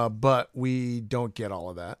 But we don't get all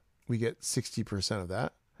of that. We get 60% of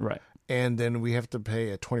that. Right. And then we have to pay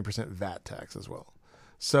a 20% VAT tax as well.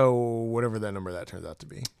 So whatever that number that turns out to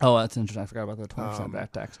be. Oh, that's interesting. I forgot about the 20%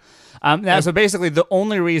 VAT tax. So basically, the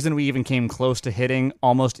only reason we even came close to hitting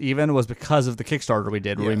almost even was because of the Kickstarter we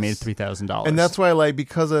did, where we made $3,000. And that's why,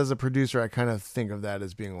 because as a producer, I kind of think of that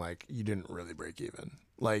as being like, you didn't really break even.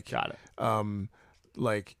 Got it. I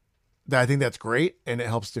think that's great, and it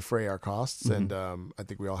helps defray our costs. Mm-hmm. And I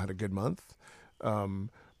think we all had a good month.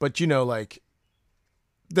 But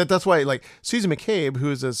That's why, Susan McCabe, who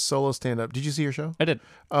is a solo stand-up. Did you see her show? I did.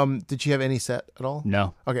 Did she have any set at all?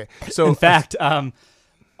 No. Okay. So in fact,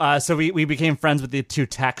 so we became friends with the 2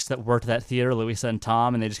 techs that worked at that theater, Louisa and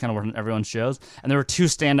Tom, and they just kind of worked on everyone's shows. And there were 2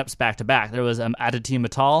 stand-ups back to back. There was Aditi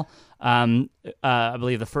Mittal, I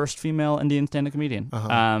believe the first female Indian stand-up comedian.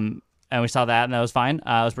 Uh-huh. And we saw that, and that was fine. It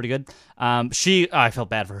was pretty good. I felt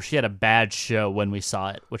bad for her. She had a bad show when we saw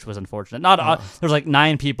it, which was unfortunate. There was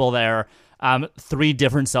 9 people there. 3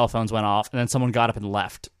 different cell phones went off, and then someone got up and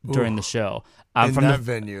left during the show. From that the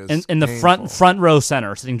venue is in the front row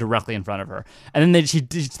center, sitting directly in front of her, and then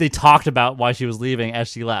they talked about why she was leaving as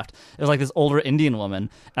she left. It was like this older Indian woman,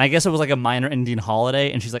 and I guess it was like a minor Indian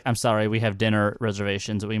holiday, and she's like, "I'm sorry, we have dinner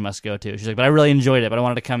reservations that we must go to." She's like, "But I really enjoyed it, but I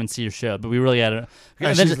wanted to come and see your show, but we really had a."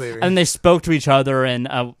 And then they spoke to each other, and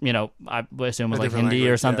I assume it was like Hindi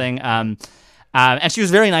language, or something. Yeah. And she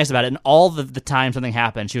was very nice about it. And all the time something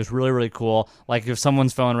happened, she was really, really cool. Like if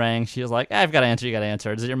someone's phone rang, she was like, I've got to answer, you got to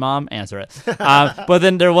answer. Is it your mom? Answer it. But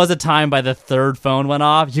then there was a time by the 3rd phone went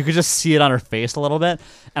off. You could just see it on her face a little bit.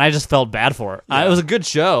 And I just felt bad for her. Yeah. It was a good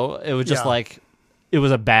show. It was just like, it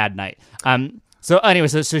was a bad night. So anyway,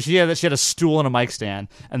 so she had a stool and a mic stand,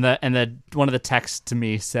 and the one of the texts to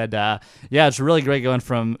me said, "Yeah, it's really great going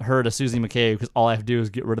from her to Susie McCabe because all I have to do is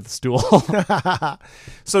get rid of the stool."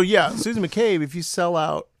 So yeah, Susie McCabe, if you sell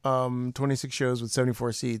out 26 shows with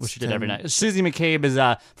 74 seats, which she did every night. Susie McCabe is,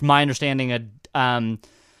 from my understanding,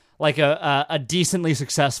 a decently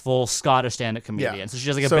successful Scottish stand-up comedian. Yeah. So she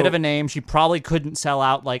has like a bit of a name. She probably couldn't sell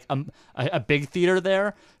out like a big theater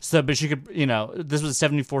there. So, but she could, this was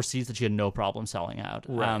 74 seats that she had no problem selling out.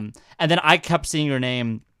 Right. And then I kept seeing her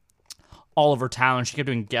name all over town. She kept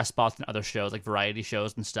doing guest spots in other shows, like variety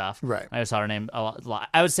shows and stuff. Right. I saw her name a lot.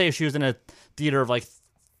 I would say if she was in a theater of like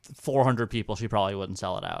 400 people, she probably wouldn't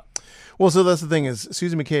sell it out. Well, so that's the thing is,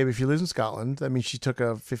 Susie McCabe, if she lives in Scotland, that means she took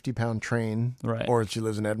a 50-pound train, right? Or she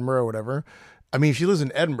lives in Edinburgh or whatever. I mean, if she lives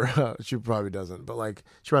in Edinburgh, she probably doesn't, but like,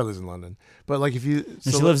 she probably lives in London. But like, if you...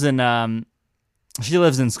 So she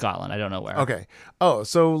lives in Scotland. I don't know where. Okay. Oh,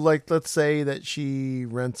 so like, let's say that she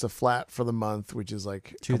rents a flat for the month, which is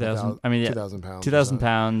like 2,000. £2,000. 2,000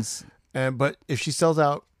 pounds. But if she sells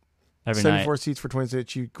out every 74 night. Seats for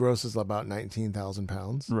 26, she grosses about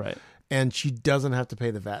 £19,000. Right. And she doesn't have to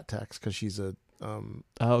pay the VAT tax because she's a...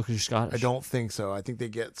 because you're Scottish. I don't think so. I think they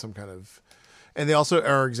get some kind of... And they also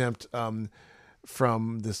are exempt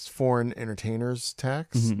from this foreign entertainers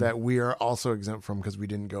tax that we are also exempt from because we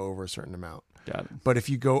didn't go over a certain amount. Got it. But if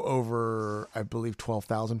you go over, I believe,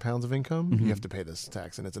 12,000 pounds of income, you have to pay this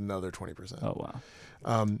tax, and it's another 20%. Oh, wow.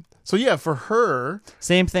 So yeah, for her...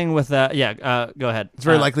 Same thing with... go ahead. It's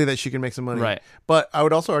very likely that she can make some money. Right. But I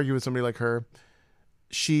would also argue with somebody like her,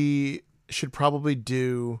 she should probably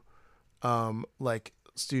do like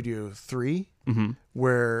Studio 3,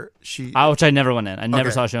 where she... which I never went in. I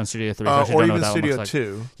never saw a show in Studio 3. So I or don't know even what that Studio looks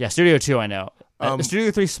 2. Like. Yeah, Studio 2 I know. Is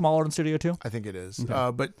Studio 3 smaller than Studio 2? I think it is.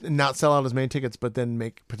 Okay. But not sell out as many tickets, but then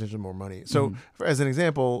make potentially more money. So as an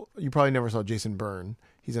example, you probably never saw Jason Byrne.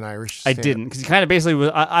 He's an Irish stand-up. I didn't, because he kind of basically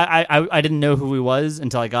was... I didn't know who he was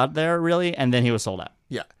until I got there, really, and then he was sold out.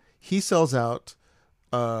 Yeah. He sells out...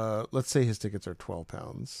 let's say his tickets are 12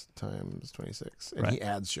 pounds times 26, and he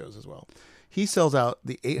adds shows as well. He sells out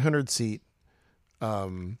the 800-seat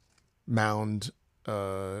Mound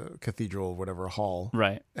Cathedral, whatever, hall.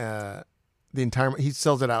 Right. The entire... He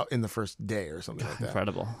sells it out in the first day or something like that.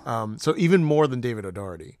 Incredible. So even more than David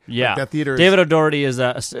O'Doherty. Yeah. Like that theater... David O'Doherty is...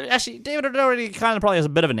 actually, David O'Doherty kind of probably has a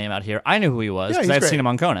bit of a name out here. I knew who he was because I've seen him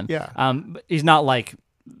on Conan. Yeah. But he's not like...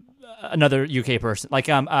 another UK person, like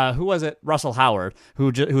who was it? Russell Howard,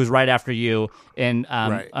 who was right after you in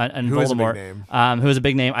Voldemort, who was a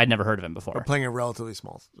big name. I'd never heard of him before. But playing a relatively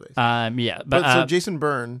small space. But so Jason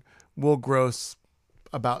Byrne will gross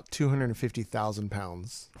about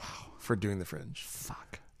 £250,000 for doing the Fringe.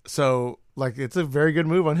 Fuck. So like, it's a very good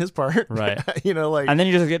move on his part, right? And then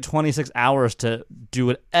you just get 26 hours to do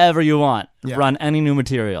whatever you want, run any new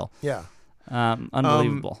material. Yeah,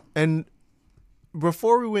 unbelievable. And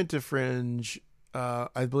before we went to Fringe,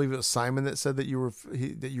 I believe it was Simon that said that you were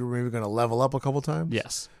maybe going to level up a couple times.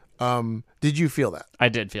 Yes. Did you feel that? I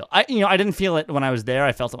did feel. I didn't feel it when I was there.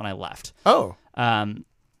 I felt it when I left. Oh.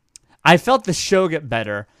 I felt the show get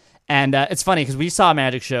better, and it's funny because we saw a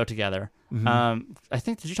magic show together. I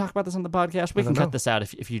think, did you talk about this on the podcast? We can cut this out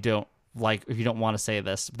if you don't want to say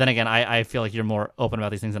this. But then again, I feel like you're more open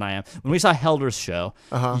about these things than I am. When we saw Helder's show,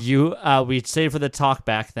 we stayed for the talk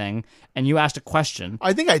back thing, and you asked a question.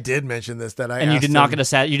 I think I did mention this you did not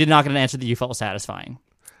get an answer that you felt was satisfying.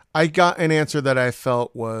 I got an answer that I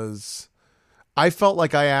felt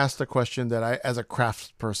like I asked a question that I, as a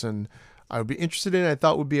crafts person, I would be interested in. I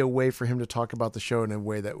thought would be a way for him to talk about the show in a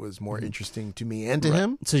way that was more interesting to me and to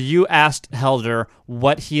him. So you asked Helder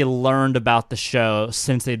what he learned about the show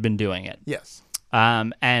since they'd been doing it. Yes.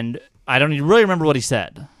 And I don't really remember what he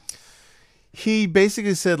said. He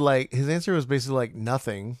basically said, like, his answer was basically like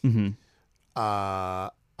nothing.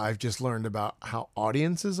 I've just learned about how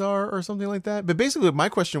audiences are or something like that. But basically my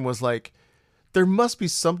question was like, there must be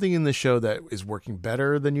something in the show that is working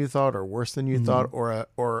better than you thought, or worse than you thought,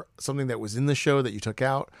 or something that was in the show that you took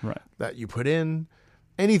out, Right. that you put in,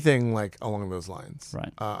 anything like along those lines.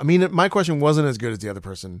 Right. I mean, my question wasn't as good as the other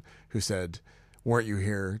person who said, "Weren't you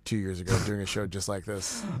here 2 years ago doing a show just like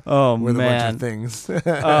this?" Oh with man, a bunch of things.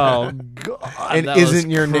 Oh god, and that isn't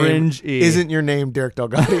was your cringy. name? Isn't your name Derek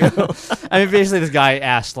Delgadio? I mean, basically, this guy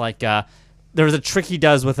asked like, there was a trick he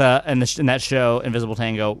does with in that show, Invisible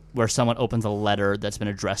Tango, where someone opens a letter that's been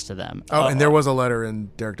addressed to them. Oh, and there was a letter in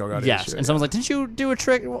Derek Delgadio's yes, show. and someone's like, "Didn't you do a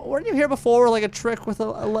trick? Weren't you here before? Like a trick with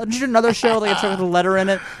did you do another show like a trick with a letter in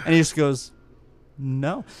it?" And he just goes,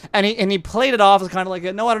 "No," and he played it off as kind of like,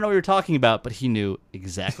 "No, I don't know what you're talking about," but he knew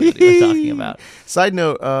exactly what he was talking about. Side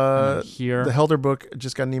note: here, the Helder book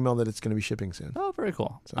just got an email that it's going to be shipping soon. Oh, very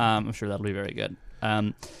cool. So. I'm sure that'll be very good.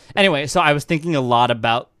 Anyway, so I was thinking a lot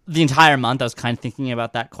about the entire month. I was kind of thinking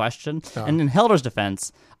about that question. And in Helder's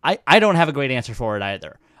defense, I don't have a great answer for it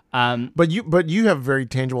either. But you have very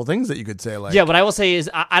tangible things that you could say, like, yeah. What I will say is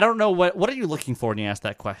I don't know what are you looking for when you ask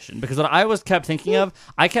that question, because what I kept thinking of,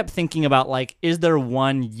 I kept thinking about like, is there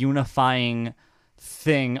one unifying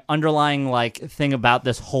underlying like thing about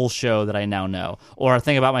this whole show that I now know, or a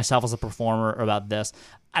thing about myself as a performer or about this?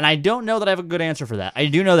 And I don't know that I have a good answer for that. I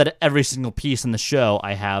do know that every single piece in the show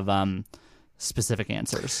I have specific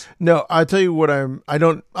answers. No, I'll tell you what I'm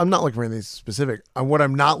not looking for anything specific. What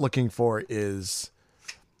I'm not looking for is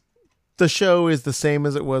the show is the same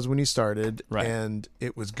as it was when you started, right. And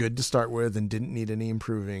it was good to start with and didn't need any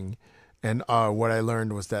improving. And what I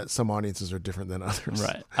learned was that some audiences are different than others.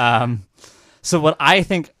 Right. So what I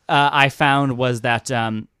think I found was that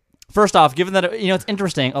first off, given that it's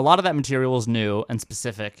interesting, a lot of that material is new and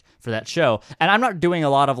specific for that show, and I'm not doing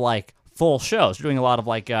a lot of like full shows. We're doing a lot of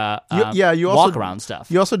like you walk around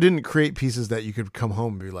stuff. You also didn't create pieces that you could come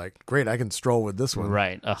home and be like, great, I can stroll with this one.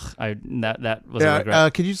 Right. Ugh. That was a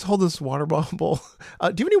regret. Could you just hold this water bottle? Do you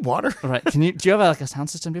have any water? Right. Do you have like a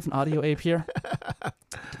sound system? Do you have an audio ape here to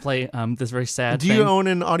play this very sad Do thing? you own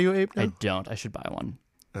an audio ape now? I don't. I should buy one.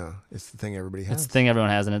 Oh, it's the thing everybody has. It's the thing everyone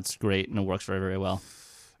has, and it's great, and it works very, very well.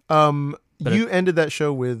 You ended that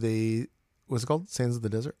show with what's it called? Sands of the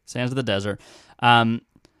Desert? Sands of the Desert.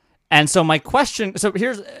 And so my question,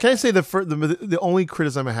 here's... Can I say the only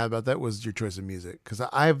criticism I had about that was your choice of music? Because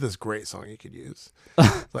I have this great song you could use.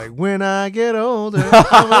 Like, when I get older,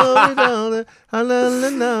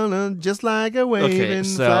 just like a waving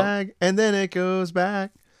flag, and then it goes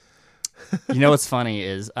back. You know what's funny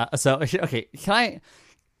is, can I...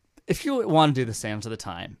 If you want to do the Sands of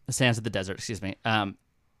the Desert, excuse me,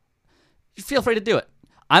 feel free to do it.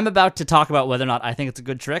 I'm about to talk about whether or not I think it's a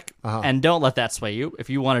good trick, and don't let that sway you. If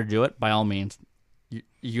you want to do it, by all means,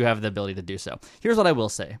 you have the ability to do so. Here's what I will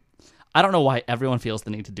say. I don't know why everyone feels the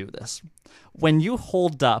need to do this. When you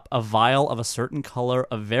hold up a vial of a certain color,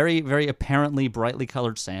 a very, very apparently brightly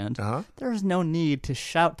colored sand, there is no need to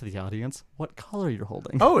shout to the audience what color you're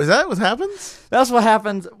holding. Oh, is that what happens? That's what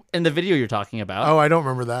happens in the video you're talking about. Oh, I don't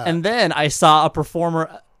remember that. And then I saw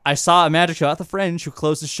a magic show at the Fringe who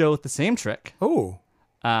closed the show with the same trick. Oh.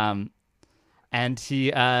 And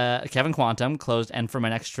Kevin Quantum closed, and for my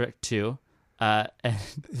next trick too, and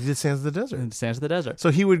he did Sands of the Desert. Sands of the Desert.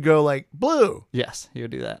 So he would go like blue. Yes, he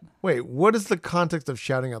would do that. Wait, what is the context of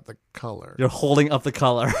shouting out the color? You're holding up the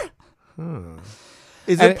color.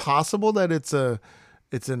 Is it possible that it's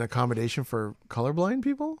an accommodation for colorblind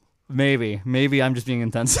people? Maybe I'm just being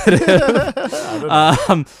insensitive. I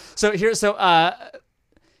don't know.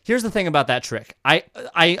 Here's the thing about that trick.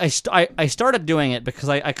 I started doing it because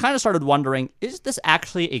I kind of started wondering, is this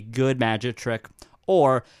actually a good magic trick,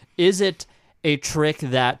 or is it a trick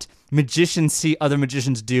that magicians see other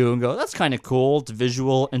magicians do and go, that's kind of cool, it's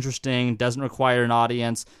visual, interesting, doesn't require an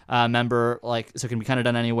audience member, like, so it can be kind of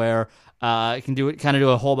done anywhere. It can do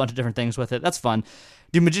a whole bunch of different things with it. That's fun.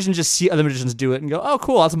 Do magicians just see other magicians do it and go, oh,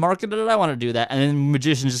 cool, that's marketed, I want to do that, and then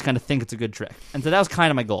magicians just kind of think it's a good trick. And so that was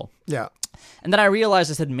kind of my goal. Yeah. And then I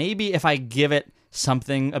realized, I said, maybe if I give it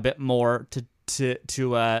something a bit more to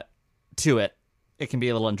it, it can be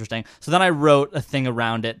a little interesting. So then I wrote a thing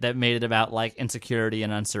around it that made it about like insecurity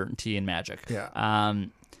and uncertainty and magic. Yeah.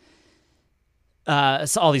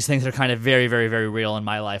 So all these things are kind of very, very, very real in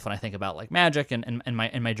my life when I think about like magic and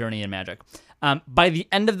my journey in magic. By the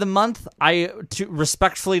end of the month,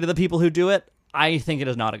 respectfully to the people who do it, I think it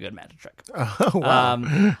is not a good magic trick. Oh,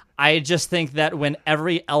 wow. I just think that when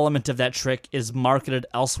every element of that trick is marketed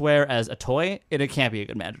elsewhere as a toy, it can't be a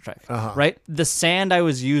good magic trick, right? The sand I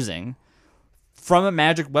was using from a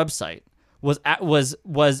magic website was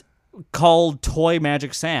called Toy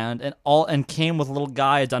Magic Sand, and came with a little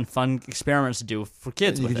guide done fun experiments to do for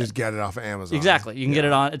kids. You with can it. just get it off of Amazon. Exactly. You can get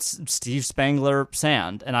it on. It's Steve Spangler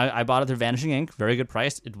sand, and I bought it through Vanishing Ink. Very good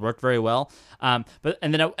price. It worked very well.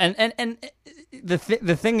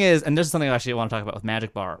 The thing is, and this is something I actually want to talk about with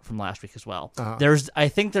Magic Bar from last week as well. I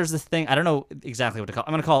think there's this thing. I don't know exactly what to call it.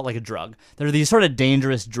 I'm going to call it like a drug. There are these sort of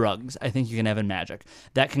dangerous drugs I think you can have in Magic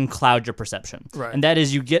that can cloud your perception. Right. And that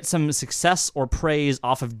is, you get some success or praise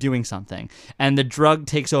off of doing something, and the drug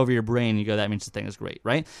takes over your brain. And you go, that means the thing is great,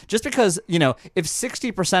 right? Just because, if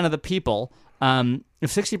 60% of the people,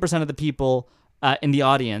 in the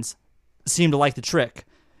audience seem to like the trick,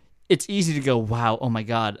 it's easy to go, wow, oh my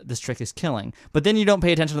God, this trick is killing. But then you don't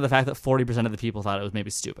pay attention to the fact that 40% of the people thought it was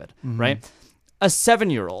maybe stupid, right? A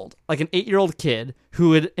 7-year-old, like an 8-year-old kid who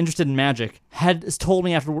was interested in magic, has told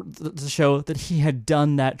me after the show that he had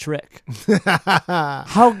done that trick.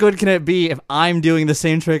 How good can it be if I'm doing the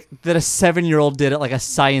same trick that a 7-year-old did at like a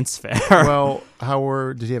science fair? Well,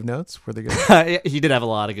 did he have notes? Were they good? He did have a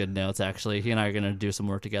lot of good notes, actually. He and I are going to do some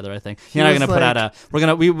work together, I think. He and I are going to put out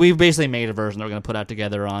we've basically made a version that we're going to put out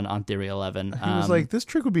together on Theory 11. He was like, this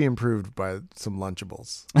trick would be improved by some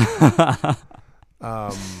Lunchables.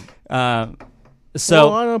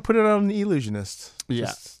 So I don't put it on an illusionist.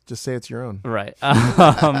 Yeah. Just say it's your own. Right.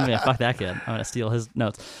 Yeah, fuck that kid. I'm going to steal his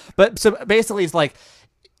notes. But so basically it's like,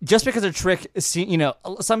 just because a trick,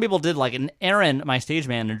 some people did, like, and Erin, my stage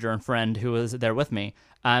manager and friend who was there with me,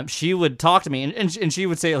 she would talk to me, and she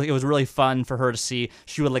would say, like, it was really fun for her to see.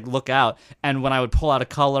 She would, like, look out, and when I would pull out a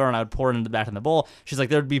color and I would pour it back in the bowl, she's like,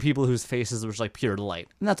 there'd be people whose faces were just, like, pure delight.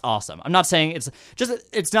 And that's awesome. I'm not saying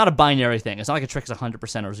it's not a binary thing. It's not like a trick is 100%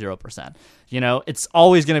 or 0%. It's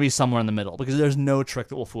always going to be somewhere in the middle, because there's no trick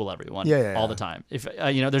that will fool everyone all the time. If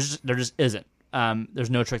there just isn't. There's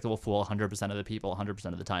no trick that will fool 100% of the people 100%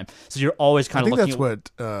 of the time. So you're always kind of looking. I think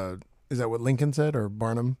that's is that what Lincoln said, or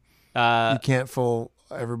Barnum? You can't fool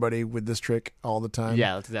everybody with this trick all the time.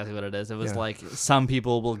 Yeah, that's exactly what it is. It was like, some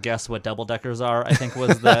people will guess what double deckers are, I think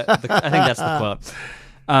was I think that's the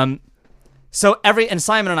quote. So and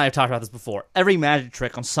Simon and I have talked about this before. Every magic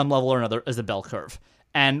trick on some level or another is a bell curve.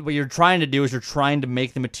 And what you're trying to do is you're trying to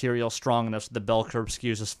make the material strong enough so the bell curve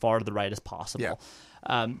skews as far to the right as possible.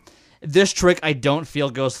 Yeah. This trick, I don't feel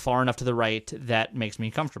goes far enough to the right that makes me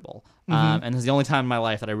comfortable. And it's the only time in my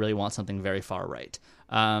life that I really want something very far right.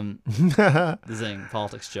 The Zing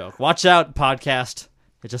politics joke. Watch out, podcast.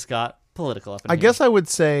 It just got political up in here. I guess I would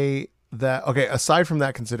say that, okay, aside from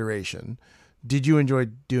that consideration, did you enjoy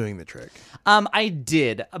doing the trick? I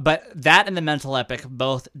did, but that and the Mental Epic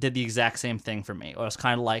both did the exact same thing for me. It was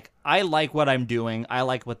kind of like, I like what I'm doing. I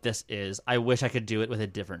like what this is. I wish I could do it with a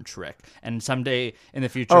different trick. And someday in the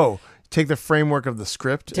future... Oh, take the framework of the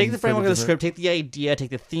script. Take the framework of the script, take the idea,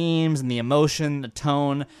 take the themes and the emotion, the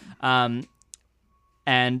tone, and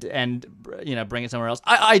bring it somewhere else.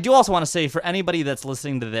 I do also want to say, for anybody that's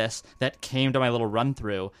listening to this that came to my little run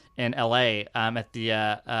through in LA at the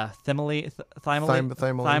Thymele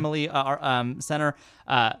Center.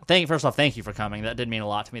 Thank you for coming. That did mean a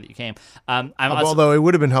lot to me that you came. Although it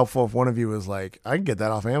would have been helpful if one of you was like, I can get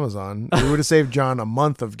that off Amazon. It would have saved John a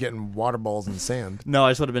month of getting water balls and sand. No,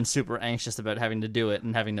 I just would have been super anxious about having to do it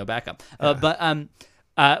and having no backup.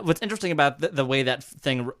 What's interesting about the way that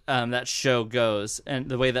that show goes and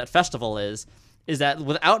the way that festival is that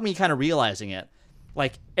without me kind of realizing it,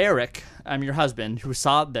 like Eric, your husband, who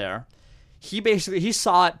saw it there, he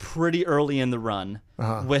saw it pretty early in the run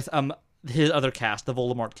with his other cast, the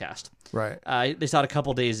Voldemort cast. Right. They saw it a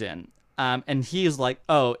couple days in. And he's like,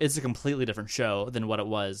 oh, it's a completely different show than what it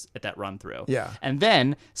was at that run through. Yeah. And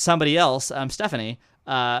then somebody else, Stephanie,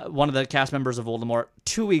 one of the cast members of Voldemort,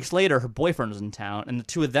 2 weeks later, her boyfriend was in town, and the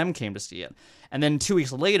two of them came to see it. And then 2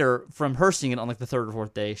 weeks later, from her seeing it on like the third or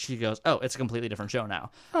fourth day, she goes, oh, it's a completely different show now.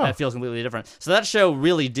 Oh. It feels completely different. So that show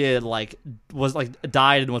really died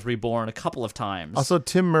and was reborn a couple of times. Also,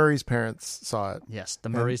 Tim Murray's parents saw it. Yes, the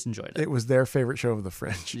Murrays enjoyed it. It was their favorite show of the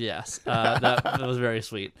Fringe. Yes, that was very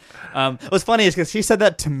sweet. What's funny is because he said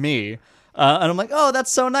that to me, and I'm like, oh,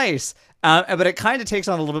 that's so nice. But it kind of takes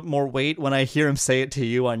on a little bit more weight when I hear him say it to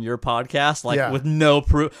you on your podcast, with no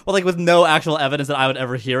proof, with no actual evidence that I would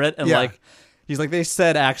ever hear it, and he's like, they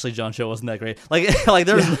said actually John's show wasn't that great. Like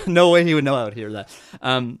there's no way he would know I would hear that.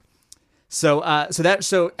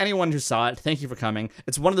 So anyone who saw it, thank you for coming.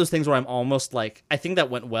 It's one of those things where I'm almost like, I think that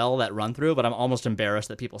went well, that run through, but I'm almost embarrassed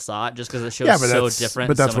that people saw it just because the show is so different,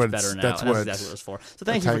 but that's so much better now. That's exactly what it was for. So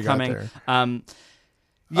thank you for coming.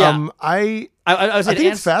 Yeah. I was think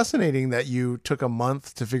it's fascinating that you took a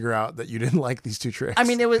month to figure out that you didn't like these two tricks. I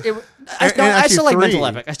mean, I actually still like 3. Mental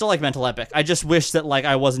Epic. I still like Mental Epic. I just wish that like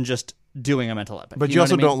I wasn't just doing a Mental Epic. But you know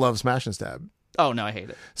also what I mean? don't love Smash and Stab. Oh no, I hate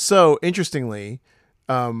it. So interestingly,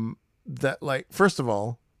 that like first of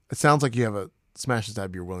all, it sounds like you have a Smash and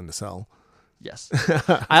Stab you're willing to sell. Yes.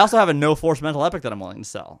 I also have a no force Mental Epic that I'm willing to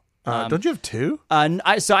sell. Don't you have 2? Well,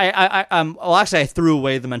 actually, I threw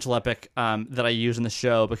away the Mental Epic that I use in the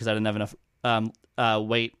show because I didn't have enough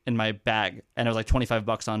weight in my bag, and it was like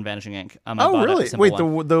 $25 on Vanishing Ink. Oh, really? Wait, the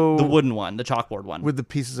wooden one, the chalkboard one with the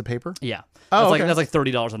pieces of paper? Yeah. Oh, that's like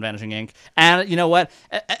 $30 on Vanishing Ink, and you know what?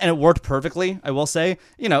 And it worked perfectly. I will say,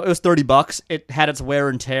 it was $30. It had its wear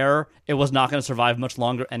and tear. It was not going to survive much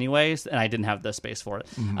longer, anyways, and I didn't have the space for it.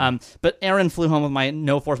 Mm-hmm. But Aaron flew home with my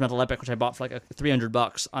No Force Mental Epic, which I bought for like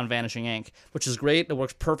 $300 on Vanishing Ink, which is great. It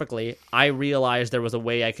works perfectly. I realized there was a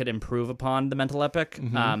way I could improve upon the Mental Epic.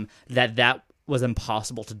 That was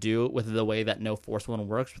impossible to do with the way that No Force one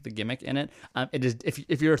works with the gimmick in it. It is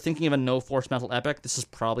if you're thinking of a No Force Mental Epic, this is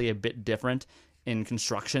probably a bit different in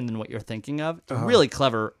construction than what you're thinking of. It's a really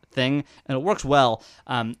clever thing, and it works well.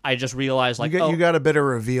 I just realized you got a better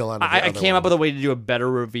reveal out of it. I came up with a way to do a better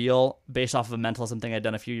reveal based off of a mentalism thing I'd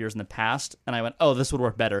done a few years in the past, and I went, oh, this would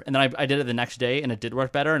work better. And then I did it the next day, and it did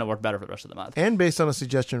work better, and it worked better for the rest of the month. And based on a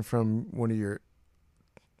suggestion from one of your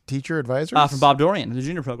teacher advisors? From Bob Dorian, the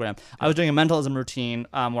junior program. I was doing a mentalism routine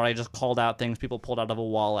where I just called out things people pulled out of a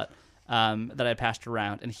wallet that I passed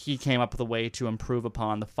around, and he came up with a way to improve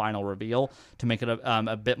upon the final reveal to make it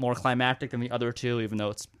a bit more climactic than the other two, even though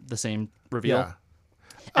it's the same reveal. Yeah.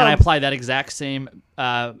 And I applied that exact same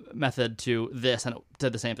method to this, and it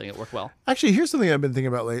did the same thing. It worked well. Actually, here's something I've been thinking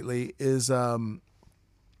about lately is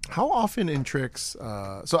how often in tricks...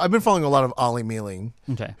 so I've been following a lot of Ollie Mealing,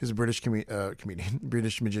 Okay. who's a British comedian,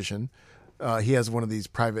 British magician. He has one of these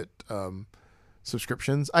private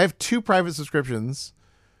subscriptions. I have 2 private subscriptions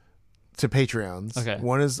to Patreons. Okay.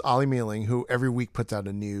 One is Ollie Mealing, who every week puts out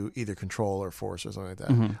a new either Control or Force or something like that.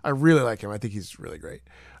 Mm-hmm. I really like him. I think he's really great.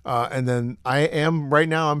 And then right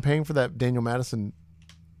now I'm paying for that Daniel Madison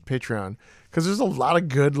Patreon because there's a lot of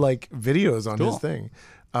good like videos on his thing.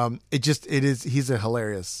 He's a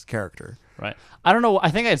hilarious character. Right. I don't know. I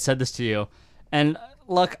think I had said this to you, and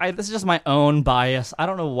look, this is just my own bias. I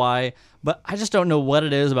don't know why, but I just don't know what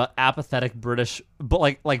it is about apathetic British, but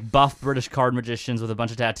like buff British card magicians with a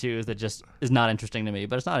bunch of tattoos that just is not interesting to me.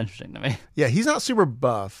 But it's not interesting to me. Yeah, he's not super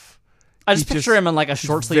buff. I just picture him in like a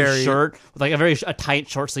short sleeve shirt with like a tight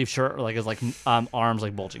short sleeve shirt, like his like arms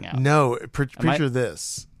like bulging out. No, picture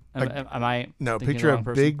this. Am I? No, picture a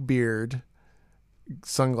big beard,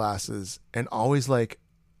 sunglasses, and always like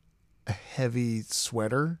a heavy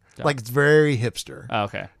sweater. Yeah. Like it's very hipster. Oh,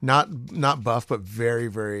 okay. Not buff, but very,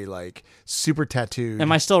 very like super tattooed.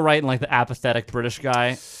 Am I still right in like the apathetic British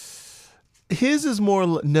guy? His is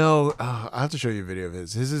more no. I have to show you a video of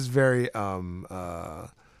his. His is very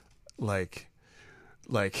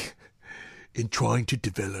like in trying to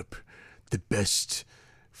develop the best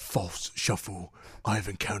false shuffle, I've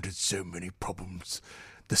encountered so many problems.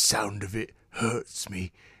 The sound of it hurts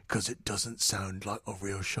me because it doesn't sound like a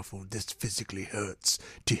real shuffle. This physically hurts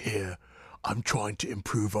to hear. I'm trying to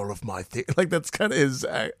improve all of my things. Like that's kind of his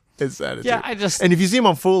attitude. Yeah, and if you see him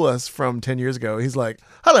on Fool Us from 10 years ago, he's like,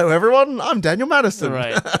 "Hello, everyone. I'm Daniel Madison."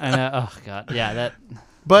 Right. I know. Oh God. Yeah. That.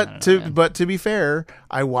 But to be fair,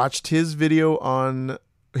 I watched his video on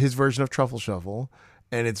his version of Truffle Shuffle,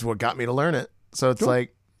 and it's what got me to learn it. So it's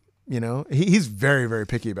like, he's very, very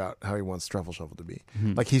picky about how he wants Truffle Shuffle to be.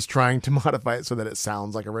 Mm-hmm. Like he's trying to modify it so that it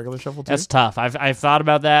sounds like a regular shuffle too. That's tough. I've thought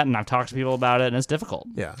about that, and I've talked to people about it, and it's difficult.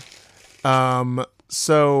 Yeah.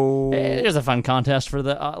 So here's a fun contest for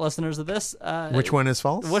the listeners of this. Which one is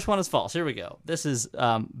false? Which one is false? Here we go. This is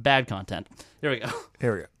bad content. Here we go.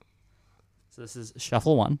 Here we go. So this is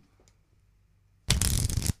shuffle 1.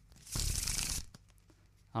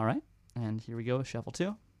 All right. And here we go with shuffle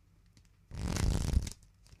 2.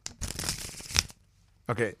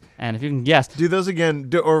 Okay. And if you can guess. Do those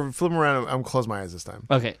again, or flip them around. I'm close my eyes this time.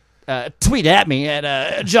 Okay. Tweet at me at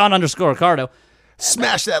John_Ricardo.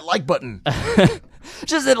 Smash that like button.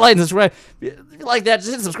 Just hit like and subscribe. If you like that,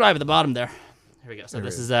 just hit subscribe at the bottom there. Here we go. So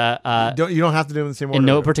this is you don't have to do them in the same order. In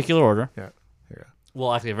no particular order. Yeah. Here you go.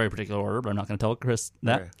 Well, actually, a very particular order, but I'm not going to tell Chris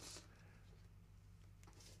that. Okay.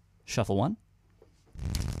 Shuffle 1.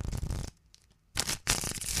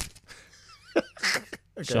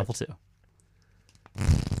 Okay. Shuffle 2.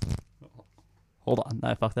 Hold on,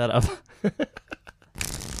 I fucked that up.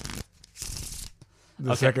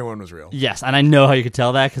 The second one was real. Yes, and I know how you could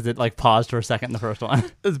tell that because it like paused for a second in the first one.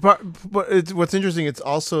 But what's interesting. It's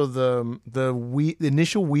also the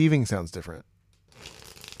initial weaving sounds different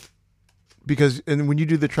because when you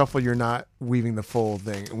do the truffle, you're not weaving the full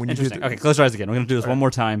thing. When you Interesting. Okay, close your eyes again. We're gonna do this one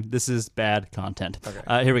more time. This is bad content.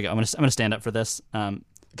 Okay. Here we go. I'm gonna stand up for this.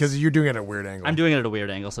 Because you're doing it at a weird angle. I'm doing it at a weird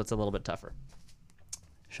angle, so it's a little bit tougher.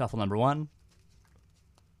 Shuffle number 1.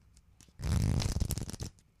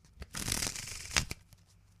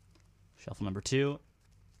 Shuffle number 2.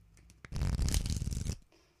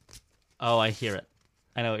 Oh, I hear it.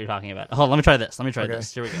 I know what you're talking about. Hold on, let me try this.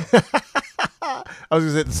 Here we go. I was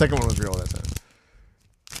going to say the second one was real that time.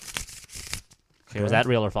 Okay, was that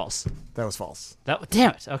real or false? That was false.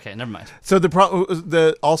 Damn it. Okay, never mind. So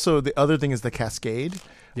also the other thing is the cascade.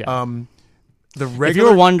 Yeah. If you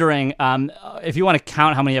were wondering, if you want to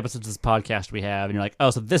count how many episodes of this podcast we have, and you're like, oh,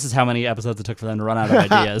 so this is how many episodes it took for them to run out of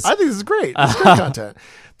ideas. I think this is great. It's great content.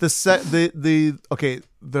 The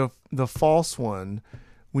false one,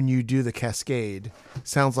 when you do the cascade,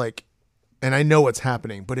 sounds like, and I know what's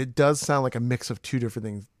happening, but it does sound like a mix of two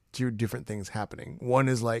different things happening. One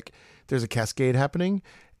is like there's a cascade happening,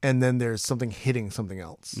 and then there's something hitting something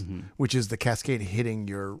else, which is the cascade hitting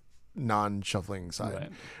your non-shuffling side. Right.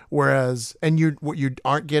 Whereas, what you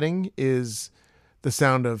aren't getting is the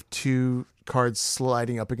sound of two cards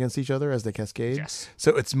sliding up against each other as they cascade. Yes.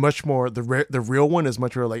 So it's much more the real one is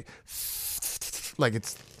much more like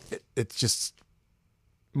it's just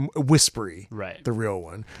whispery. Right. The real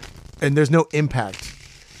one, and there's no impact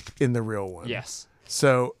in the real one. Yes.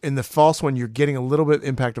 So in the false one, you're getting a little bit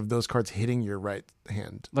impact of those cards hitting your right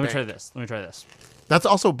hand. Let me try this. That's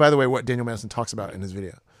also, by the way, what Daniel Madison talks about in his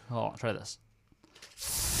video. Oh, try this.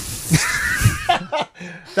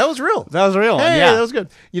 That was real. Hey, yeah. That was good.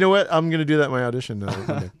 You know what? I'm going to do that in my audition.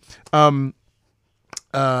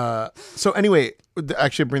 So anyway,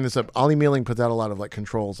 actually bring this up. Ollie Mealing puts out a lot of like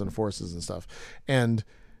controls and forces and stuff. And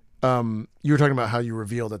you were talking about how you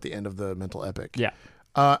revealed at the end of the mental epic. Yeah.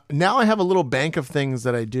 Now I have a little bank of things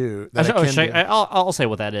that I do. I'll say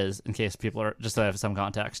what that is in case people are just to have some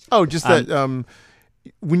context. Oh, just that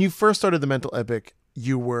when you first started the mental epic,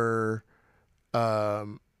 you were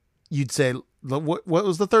you'd say what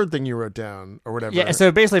was the third thing you wrote down or whatever. Yeah,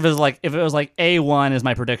 so basically if it was like A1 is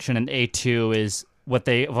my prediction and A2 is what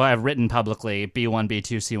I've written publicly, B1,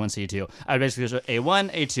 B2, C1, C2. I would basically just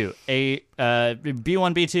A1, A2,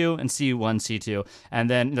 B1, B2, and C1, C2. And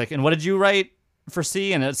then and what did you write for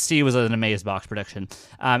C? And C was an amaze box prediction.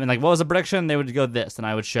 And what was the prediction? They would go this, and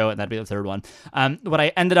I would show it, and that'd be the third one. What I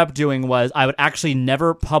ended up doing was I would actually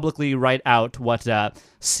never publicly write out what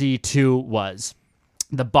C2 was.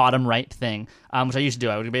 The bottom right thing, which I used to do.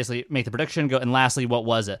 I would basically make the prediction, go, and lastly, what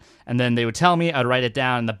was it? And then they would tell me, I'd write it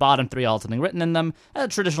down, and the bottom 3 all had something written in them, a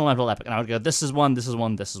traditional mental epic. And I would go, this is one, this is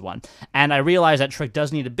one, this is one. And I realized that trick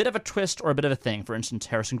does need a bit of a twist or a bit of a thing. For instance,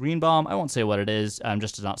 Harrison Greenbaum, I won't say what it is,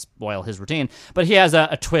 just to not spoil his routine, but he has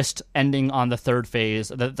a twist ending on the third phase,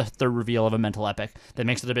 the third reveal of a mental epic that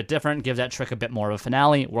makes it a bit different, gives that trick a bit more of a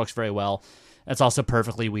finale. It works very well. It's also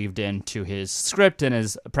perfectly weaved into his script and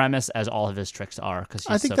his premise, as all of his tricks are. Because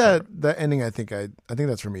I think that ending, I think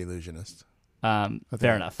that's from Illusionist.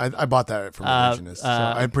 Fair enough. I bought that from Illusionist, so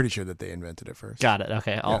I'm pretty sure that they invented it first. Got it.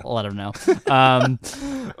 Okay, I'll let him know.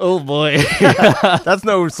 Oh boy, that's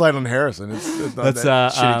no slight on Harrison. It's not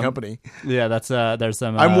that shitty company. Yeah, there's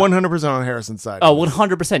some. I'm 100% on Harrison's side. Oh,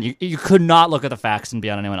 100%. You could not look at the facts and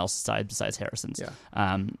be on anyone else's side besides Harrison's.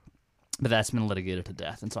 Yeah. But that's been litigated to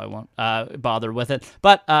death, and so I won't bother with it.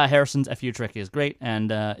 But Harrison's FU trick is great,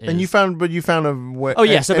 and you found a way. Oh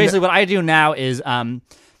yeah, so basically what I do now is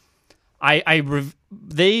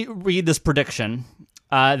they read this prediction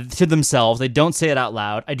to themselves. They don't say it out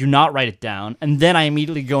loud. I do not write it down, and then I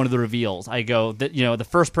immediately go into the reveals. I go that the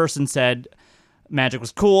first person said magic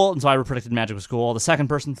was cool, and so I predicted magic was cool. The second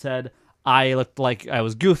person said I looked like I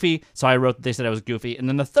was goofy, so they said I was goofy. And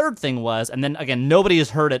then the third thing was, and then again, nobody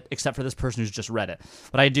has heard it except for this person who's just read it.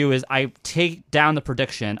 What I do is I take down the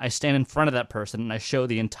prediction, I stand in front of that person, and I show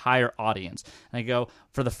the entire audience. And I go,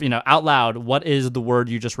 for the, out loud, what is the word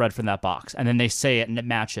you just read from that box? And then they say it, and it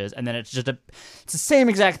matches. And then it's just it's the same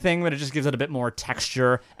exact thing, but it just gives it a bit more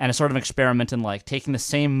texture and a sort of experiment in taking the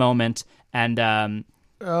same moment and,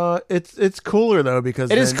 it's cooler though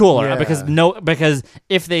because it is cooler because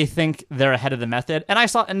if they think they're ahead of the method,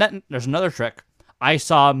 and there's another trick. I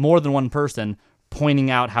saw more than one person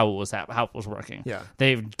pointing out how it was working. Yeah,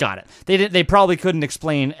 they've got it. They probably couldn't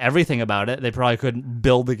explain everything about it. They probably couldn't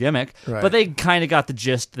build the gimmick, right. But they kind of got the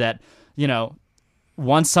gist that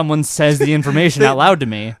once someone says the information out loud to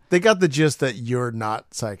me. They got the gist that you're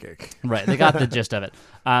not psychic. Right. They got the gist of it.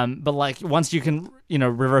 But like once you can,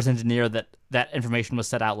 reverse engineer that information was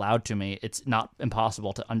said out loud to me, it's not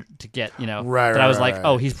impossible to get, Right, that I was right, like, right.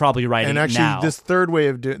 oh, he's probably writing And actually, now. this third way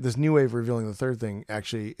of doing this new way of revealing the third thing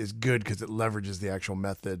actually is good because it leverages the actual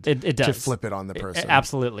method It does. to flip it on the person.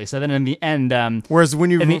 Absolutely. So then in the end, Whereas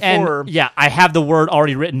when you in the end, I have the word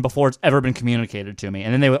already written before it's ever been communicated to me.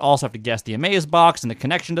 And then they would also have to guess the amaze box and the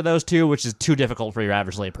connection to those two, which is too difficult for your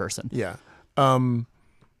average layperson. Yeah.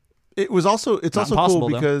 It's also cool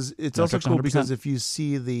because if you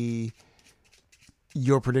see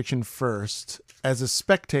your prediction first, as a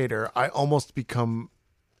spectator, I almost become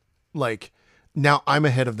like, now I'm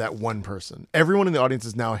ahead of that one person. Everyone in the audience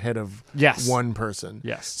is now ahead of one person.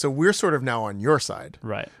 Yes. So we're sort of now on your side.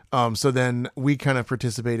 Right. So then we kind of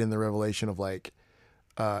participate in the revelation of like,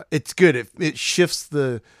 it's good. It shifts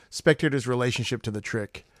the spectator's relationship to the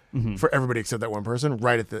trick for everybody except that one person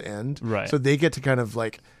right at the end. Right. So they get to kind of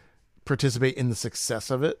like participate in the success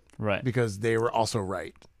of it. Right. Because they were also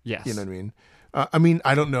right. Yes. You know what I mean?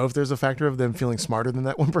 I don't know if there's a factor of them feeling smarter than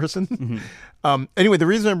that one person. Anyway, the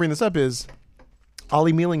reason I bring this up is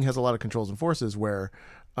Ollie Mealing has a lot of controls and forces where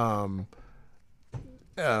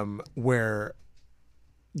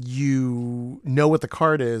you know what the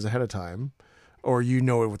card is ahead of time, or you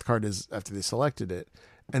know what the card is after they selected it.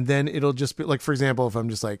 And then it'll just be like, for example, if I'm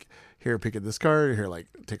just like, here, pick at this card, here, like,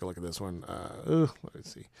 take a look at this one.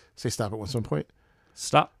 Let's see. Say stop at one point.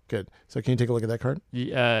 Stop. Good. So can you take a look at that card?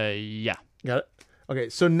 Yeah. Got it? Okay.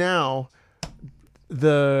 So now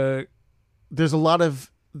there's a lot of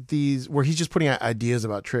these where he's just putting out ideas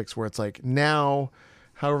about tricks where it's like now,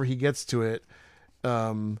 however he gets to it,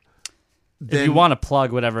 if you want to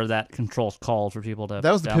plug whatever that control's called for people to...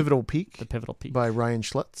 That was the Pivotal Peak. The Pivotal Peak. By Ryan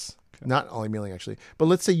Schlutz. Okay. Not Ollie Mealing, actually. But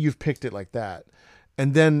let's say you've picked it like that.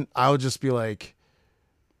 And then I'll just be like,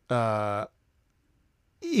 even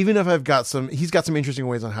if he's got some interesting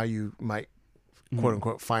ways on how you might, quote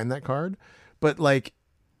unquote, find that card. But like,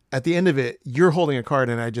 at the end of it, you're holding a card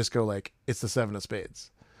and I just go like, it's the 7 of spades.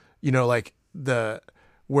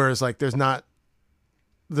 Whereas like, there's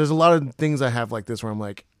a lot of things I have like this where I'm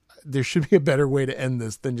like, there should be a better way to end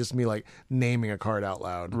this than just me like naming a card out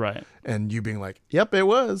loud. Right. And you being like, yep, it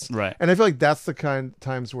was. Right. And I feel like that's the kind of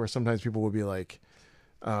times where sometimes people will be like,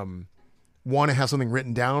 want to have something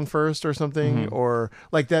written down first or something, or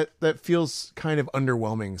like that feels kind of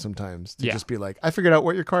underwhelming sometimes to just be like, I figured out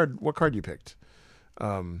what card you picked. Do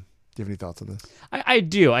you have any thoughts on this? I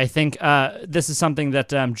do. I think this is something that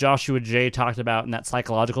Joshua J. talked about in that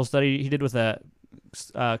psychological study he did with a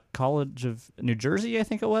College of New Jersey, I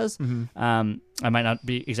think it was. I might not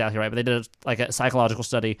be exactly right, but they did a psychological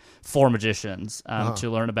study for magicians to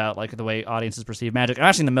learn about like the way audiences perceive magic. I'm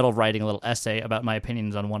actually in the middle of writing a little essay about my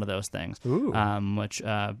opinions on one of those things, which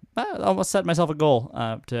I almost set myself a goal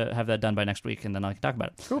to have that done by next week, and then I can talk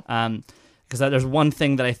about it. Cool. Because there's one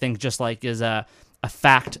thing that I think just like is a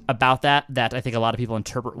fact about that I think a lot of people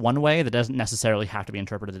interpret one way that doesn't necessarily have to be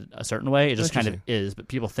interpreted a certain way. It just kind of is, but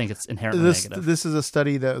people think it's inherently negative. This is a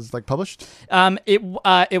study that was like published?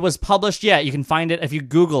 It was published. Yeah, you can find it if you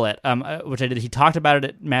Google it, which I did. He talked about it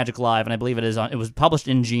at Magic Live, and I believe it was published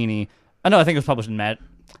in Genie. Oh, no, I think it was published in I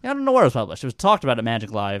don't know where it was published. It was talked about at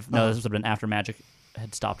Magic Live. No, this would have been after Magic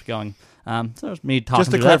had stopped going. So it was me talking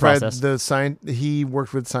just to through clarify, that process. He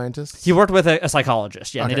worked with scientists? He worked with a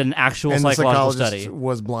psychologist, yeah, and they did an actual and psychological the psychologist study.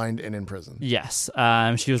 Was blind and in prison. Yes.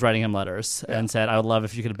 She was writing him letters and said, I would love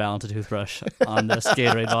if you could balance a toothbrush on this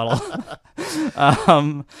Gatorade bottle.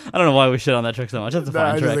 I don't know why we shit on that trick so much. That's a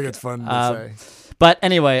fun trick. I just think it's fun to say. But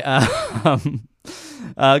anyway, go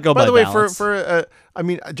by the way, balance.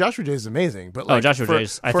 Joshua J is amazing, but like, Joshua J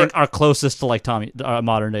is, I think, our closest to like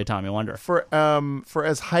modern day Tommy Wonder. For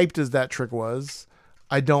as hyped as that trick was,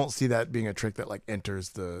 I don't see that being a trick that like enters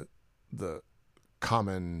the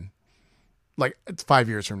common, like it's 5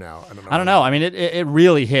 years from now. I don't know. I mean, it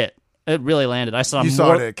really hit. It really landed. I saw. You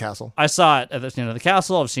saw it at Castle. I saw it at the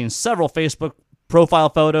Castle. I've seen several Facebook profile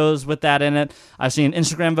photos with that in it. I've seen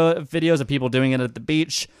Instagram videos of people doing it at the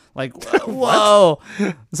beach. Like, whoa.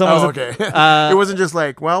 Okay. It wasn't just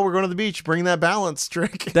like, well, we're going to the beach, bring that balance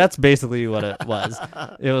trick. That's basically what it was.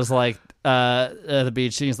 It was like at the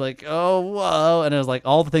beach, and he's like, oh, whoa. And it was like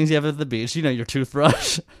all the things you have at the beach. Your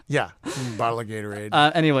toothbrush. Yeah. Bottle of Gatorade.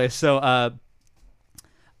 Anyway, so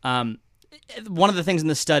one of the things in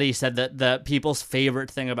the study said that the people's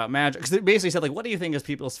favorite thing about magic, because it basically said, like, what do you think is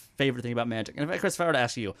people's favorite thing about magic? And if I were to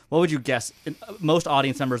ask you, what would you guess most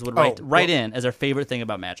audience members would write in as their favorite thing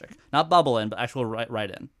about magic? Not bubble in, but actual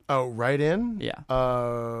write in. Oh, write in? Yeah.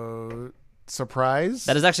 Surprise?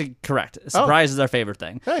 That is actually correct. Surprise is our favorite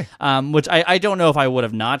thing. Hey. Which I don't know if I would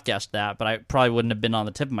have not guessed that, but I probably wouldn't have been on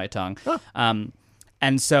the tip of my tongue. Huh.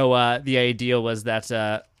 And so the idea was that,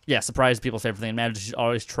 surprise is people's favorite thing. And managers should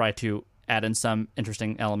always try to add in some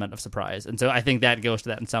interesting element of surprise. And so I think that goes to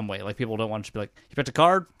that in some way. Like, people don't want to be like, you picked a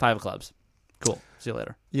card, 5 of clubs. Cool. See you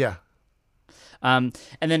later. Yeah. And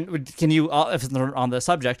then can you, if it's on the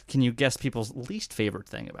subject, can you guess people's least favorite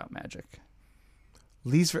thing about Magic?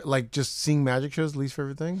 Like just seeing magic shows, least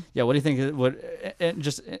favorite thing? Yeah, what do you think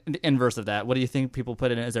just the inverse of that? What do you think people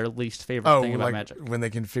put in as their least favorite thing about Magic? When they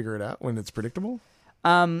can figure it out, when it's predictable?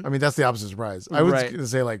 I mean, that's the opposite of surprise. I was going to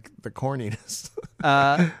say like the corniness.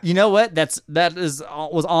 You know what? That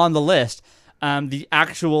was on the list.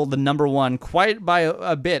 The number one, quite by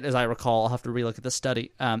a bit, as I recall, I'll have to relook at the study,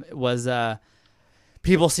 was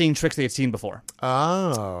people seeing tricks they had seen before.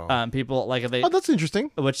 Oh. People like Oh, that's interesting.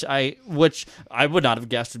 Which I would not have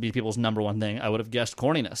guessed would be people's number one thing. I would have guessed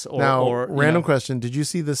corniness. Or random question: did you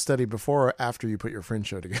see this study before or after you put your Fringe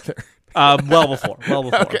show together? Well before.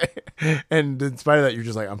 Okay. And in spite of that, you're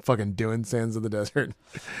just like, I'm fucking doing Sands of the Desert.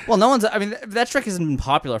 Well, that trick hasn't been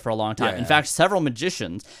popular for a long time. Yeah. In fact, several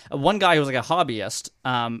magicians. One guy who was like a hobbyist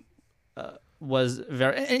was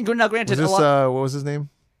very. Now, granted, Was this what was his name?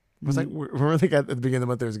 Was like, remember the guy at the beginning of the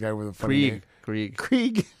month? There was a guy with a funny name.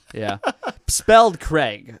 Krieg. Yeah, spelled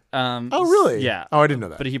Craig. Oh, really? Yeah. Oh, I didn't know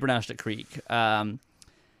that. But he pronounced it Krieg.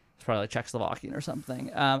 It's probably like Czechoslovakian or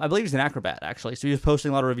something. I believe he's an acrobat, actually. So he was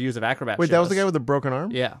posting a lot of reviews of acrobat Wait, shows. that was the guy with the broken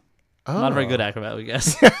arm? Yeah. Oh. Not a very good acrobat, we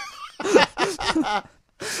guess.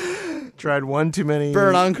 Tried one too many.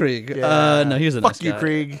 Burn on Krieg. Yeah. No, he was a Fuck nice you, guy.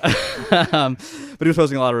 Krieg. But he was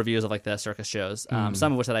posting a lot of reviews of like the circus shows,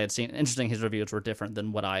 some of which that I had seen. Interesting, his reviews were different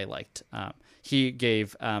than what I liked. He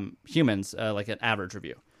gave humans like an average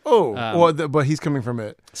review. Oh, but he's coming from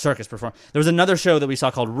it. Circus perform. There was another show that we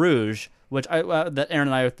saw called Rouge, which that Aaron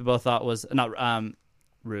and I both thought was not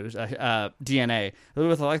Rouge, DNA. We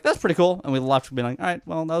were like, that's pretty cool, and we left being like, all right,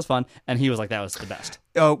 well, that was fun. And he was like, that was the best.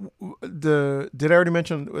 Did I already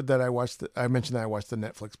mention that I watched? I mentioned that I watched the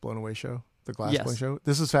Netflix Blown Away show, the glass blowing show.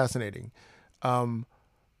 This is fascinating.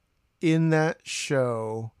 In that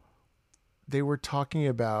show, they were talking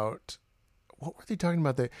about. What were they talking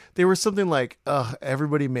about? They were something like,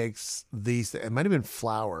 everybody makes these. It might have been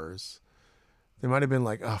flowers. They might have been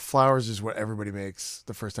like, flowers is what everybody makes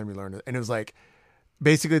the first time you learn it. And it was like,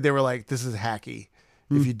 basically they were like, this is hacky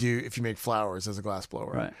if you make flowers as a glass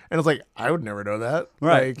blower. Right. And it's like, I would never know that.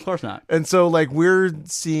 Right. Like, of course not. And so like we're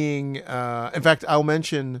seeing, in fact, I'll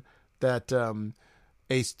mention that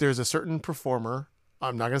there's a certain performer,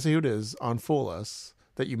 I'm not going to say who it is, on Fool Us,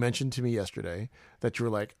 that you mentioned to me yesterday, that you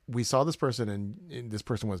were like, we saw this person and this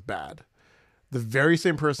person was bad. The very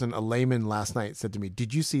same person, a layman last night, said to me,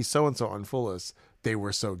 did you see so-and-so on Fool Us? They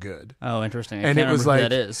were so good. Oh, interesting. And it was like, who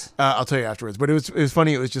that is. I'll tell you afterwards, but it was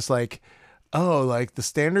funny. It was just like, like the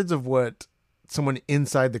standards of what someone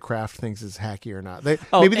inside the craft thinks is hacky or not.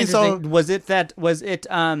 Maybe they saw. Was it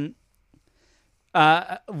the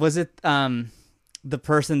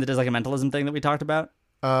person that does like a mentalism thing that we talked about?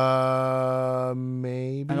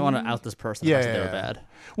 Maybe. I don't want to out this person. Yeah, they were bad.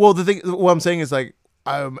 Well, what I'm saying is like,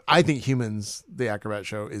 I think Humans, the Acrobat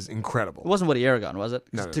show, is incredible. It wasn't Woody Aragon, was it?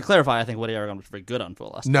 No. To clarify, I think Woody Aragon was very good on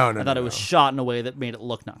Fool Us. No. I thought it was shot in a way that made it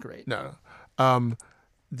look not great. No.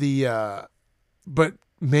 But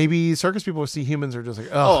maybe circus people see Humans are just like,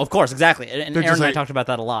 oh, of course, exactly. And Aaron and I talked about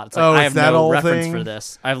that a lot. It's like, I have no reference for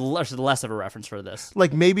this. I have less of a reference for this.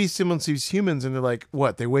 Like maybe someone sees Humans and they're like,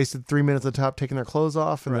 what? They wasted 3 minutes at the top taking their clothes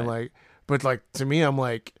off, and they're like, but like to me, I'm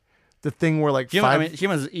like, the thing where like Humans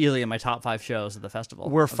is easily in my top 5 shows at the festival.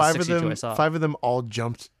 Where of five of them all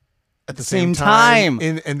jumped at the same time.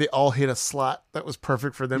 And they all hit a slot that was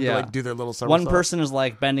perfect for them to like do their little somersault. One person is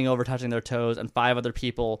like bending over, touching their toes, and 5 other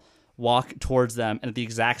people walk towards them, and at the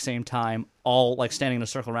exact same time, all like standing in a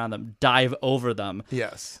circle around them, dive over them.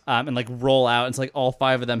 Yes. And like roll out. It's like all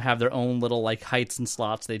 5 of them have their own little like heights and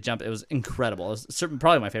slots. They jump. It was incredible. It was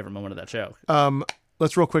probably my favorite moment of that show.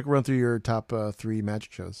 Let's real quick run through your top 3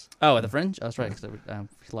 magic shows. Oh, at the Fringe? Oh, that's right, because we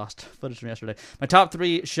lost footage from yesterday. My top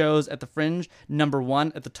 3 shows at the Fringe. Number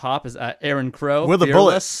 1 at the top is Aaron Crow. With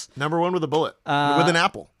Fearless. a bullet. Number 1 with a bullet. With an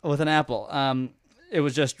apple. With an apple. It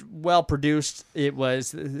was just well produced. It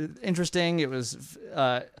was interesting. It was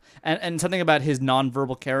and something about his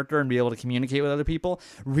nonverbal character and be able to communicate with other people.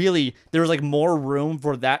 Really, there was like more room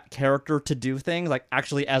for that character to do things like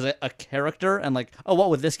actually as a character and like, oh, what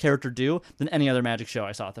would this character do than any other magic show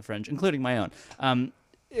I saw at the Fringe, including my own.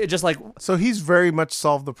 it just like So he's very much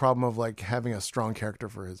solved the problem of like having a strong character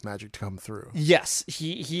for his magic to come through. yes,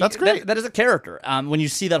 he That's great. That is a character. When you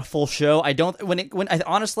see that full show, I don't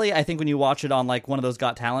honestly I think when you watch it on like one of those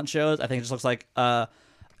Got Talent shows, I think it just looks like Weirdo.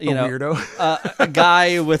 a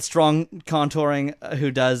guy with strong contouring who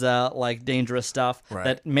does like dangerous stuff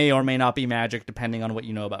that may or may not be magic depending on what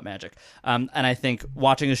you know about magic. And I think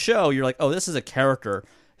watching a show, you're like, oh, this is a character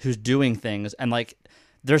who's doing things, and like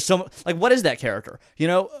there's so like, what is that character? You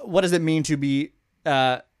know, what does it mean to be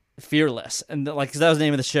fearless? And like, because that was the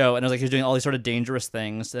name of the show, and it was like he was doing all these sort of dangerous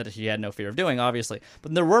things that he had no fear of doing, obviously.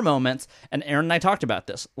 But there were moments, and Aaron and I talked about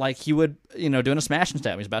this, like he would, doing a smash and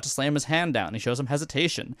stab, he's about to slam his hand down, and he shows some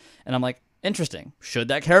hesitation, and I'm like, interesting. Should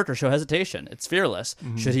that character show hesitation? It's fearless.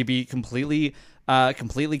 Mm-hmm. Should he be completely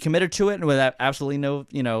committed to it and without absolutely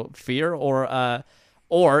no fear, or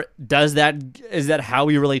is that how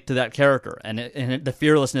we relate to that character? And the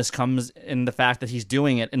fearlessness comes in the fact that he's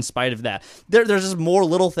doing it in spite of that. There's just more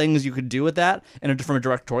little things you could do with that from a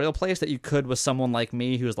directorial place that you could with someone like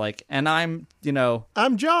me who's like, and I'm John.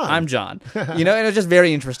 I'm John. And it was just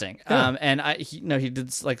very interesting. Yeah. And he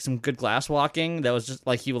did like some good glass walking. That was just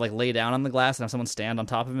like he would like lay down on the glass and have someone stand on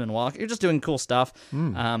top of him and walk. He was just doing cool stuff.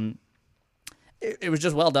 It was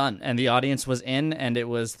just well done, and the audience was in, and it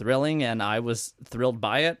was thrilling, and I was thrilled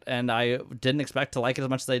by it, and I didn't expect to like it as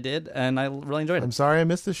much as I did, and I really enjoyed it. I'm sorry I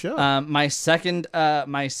missed the show. My second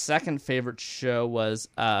favorite show was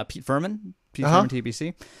Pete Furman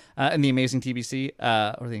TBC, and the Amazing TBC,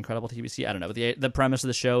 or the Incredible TBC. I don't know, but the premise of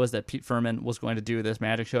the show is that Pete Furman was going to do this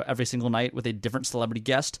magic show every single night with a different celebrity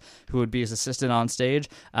guest who would be his assistant on stage,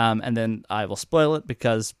 and then I will spoil it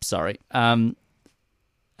because, sorry.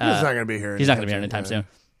 He's not going to be here. He's not going to be here anytime soon.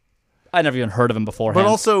 I never even heard of him beforehand. But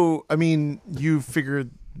also, I mean, you figured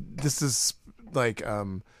this is like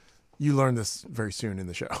you learned this very soon in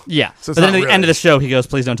the show. Yeah. So but then at the end of the show, he goes,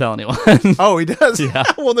 "Please don't tell anyone." Oh, he does. Yeah.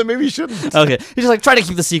 Well, then maybe you shouldn't. Okay. He's just like try to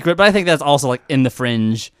keep the secret, but I think that's also like in the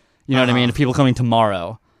fringe. You know what I mean? If people coming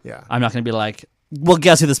tomorrow, yeah, I'm not going to be like, well,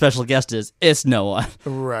 guess who the special guest is? It's no one.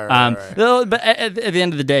 Right. But at the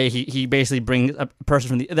end of the day, he basically brings a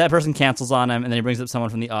person that person cancels on him, and then he brings up someone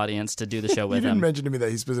from the audience to do the show with him. You didn't mention to me that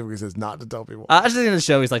he specifically says not to tell people. At the end of the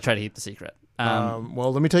show, he's like trying to keep the secret.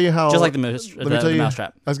 Well, let me tell you how. Just like the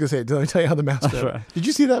mousetrap. I was gonna say, let me tell you how the mousetrap. Right. Did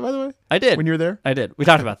you see that, by the way? I did. When you were there, I did. We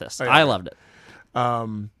talked about this. Oh, yeah. I loved it.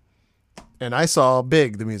 And I saw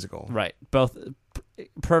Big the musical. Right. Both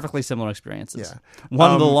perfectly similar experiences. Yeah.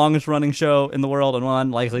 One of the longest running show in the world, and one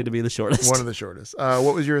likely to be the shortest. One of the shortest.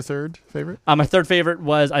 What was your third favorite? My third favorite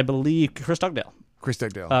was, I believe, Chris Dugdale. Chris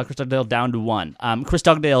Dugdale. Chris Dugdale down to one. Chris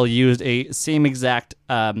Dugdale used a same exact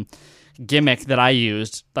gimmick that I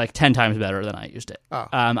used, like 10 times better than I used it. Oh.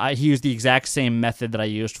 He used the exact same method that I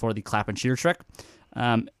used for the clap and cheer trick.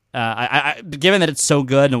 Given that it's so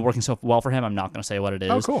good and working so well for him, I'm not going to say what it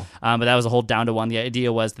is. Oh, cool. But that was a whole down to one. The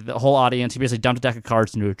idea was that the whole audience, he basically dumped a deck of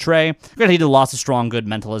cards into a tray. Granted, he did lots of strong, good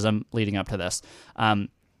mentalism leading up to this.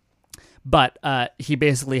 But he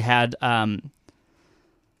basically had a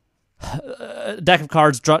deck of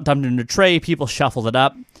cards dumped into a tray. People shuffled it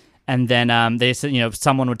up. And then they said,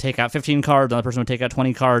 someone would take out 15 cards, another person would take out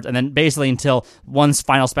 20 cards, and then basically until one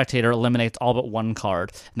final spectator eliminates all but one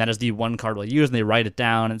card, and that is the one card we'll use, and they write it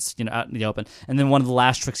down, it's out in the open. And then one of the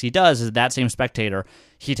last tricks he does is that same spectator,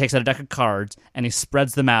 he takes out a deck of cards and he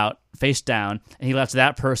spreads them out face down, and he lets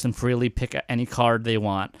that person freely pick any card they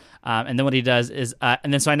want. And then what he does is,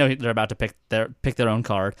 and then so I know they're about to pick their own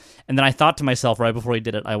card. And then I thought to myself right before he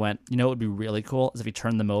did it, I went, what would be really cool is if he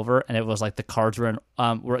turned them over and it was like the cards were in,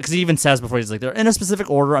 because he even says before he's like, they're in a specific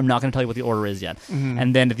order. I'm not going to tell you what the order is yet. Mm-hmm.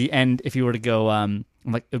 And then at the end, if he were to go, I'm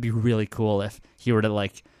like, it would be really cool if he were to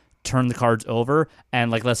like turn the cards over,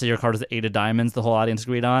 and like let's say your card is the 8 of diamonds, the whole audience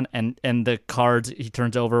agreed on, and the cards he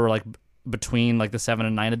turns over were like between like the 7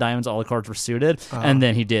 and 9 of diamonds, all the cards were suited, and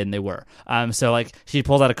then he did, and they were. So like he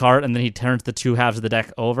pulls out a card, and then he turns the two halves of the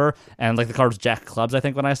deck over, and like the card was Jack of Clubs, I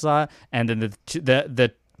think, when I saw it, and then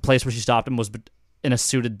the place where she stopped him was in a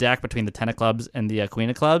suited deck between the 10 of clubs and the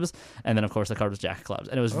Queen of clubs, and then of course the card was Jack of Clubs,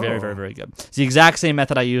 and it was very, very, very good. It's the exact same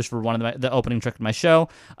method I used for one of the opening trick of my show,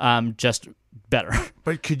 just better.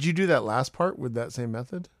 But could you do that last part with that same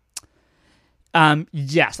method?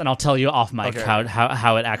 Yes, and I'll tell you off mic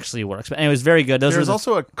how it actually works. But anyways, very good. There's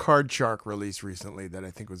also a Card Shark release recently that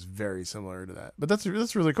I think was very similar to that. But that's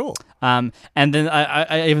really cool. And then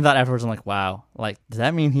I even thought afterwards, I'm like, wow, like does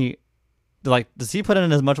that mean does he put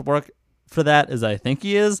in as much work for that as I think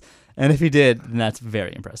he is? And if he did, then that's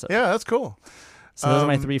very impressive. Yeah, that's cool. So those are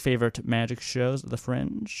my 3 favorite magic shows. The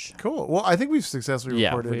Fringe. Cool. Well, I think we've successfully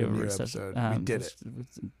recorded a new such- episode. We did it.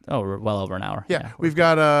 We're well over an hour. Yeah, we've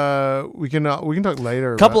got. We can talk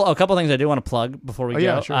later. A couple things I do want to plug before we go.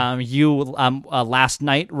 Yeah, sure. You last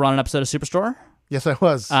night run an episode of Superstore. Yes, I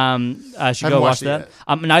was. Should go watch that.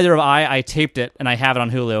 Neither have I. I taped it and I have it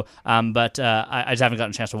on Hulu. But I just haven't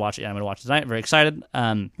gotten a chance to watch it yet. I'm going to watch it tonight. Very excited.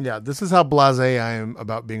 Yeah, this is how blasé I am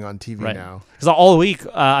about being on TV Right. now. Because all week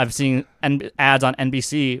I've seen ads on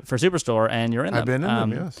NBC for Superstore, and you're in them. I've been in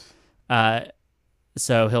them. Yes.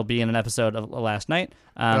 So he'll be in an episode of last night.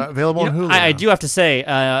 Available on Hulu. I do have to say,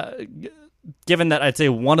 given that I'd say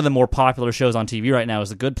one of the more popular shows on TV right now is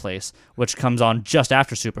The Good Place, which comes on just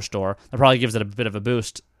after Superstore. That probably gives it a bit of a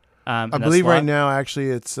boost. I believe right now, actually,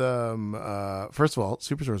 it's first of all,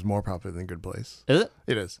 Superstore is more popular than Good Place. Is it?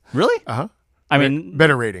 It is. Really? Uh huh. I mean,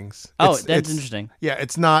 better ratings. Oh, that's interesting. Yeah,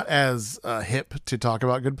 it's not as hip to talk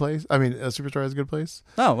about Good Place. I mean, Superstore has Good Place.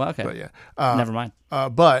 Oh, well, okay. But yeah, Never mind.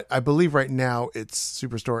 But I believe right now it's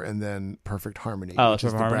Superstore and then Perfect Harmony, which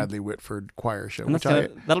is the Harmony? Bradley Whitford choir show. And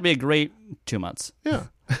that'll be a great 2 months. Yeah,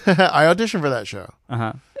 I auditioned for that show.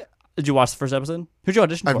 Did you watch the first episode? Who'd you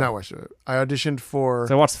audition for? I've not watched it. I auditioned for.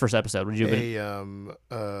 So I watched the first episode. Would you?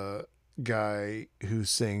 A guy who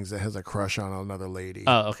sings that has a crush on another lady.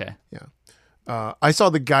 Oh, okay. Yeah. I saw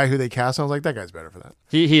the guy who they cast, and I was like, that guy's better for that.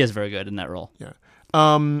 He is very good in that role. Yeah.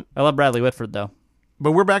 I love Bradley Whitford, though.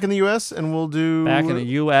 But we're back in the U.S., and we'll do... Back in the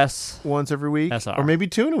U.S. once every week. SR. Or maybe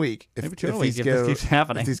 2 in a week. Maybe 2 in a week if this keeps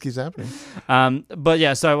happening. If this keeps happening. But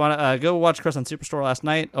yeah, so I want to go watch Chris on Superstore last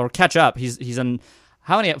night, or catch up. He's in...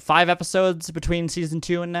 How many? 5 episodes between season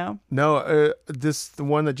 2 and now? No, the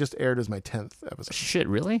one that just aired is my 10th episode. Shit,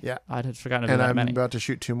 really? Yeah. I'd had forgotten about and that I'm many. about to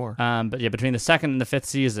shoot 2 more. But yeah, between the 2nd and the 5th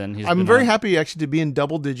season, I'm very happy actually to be in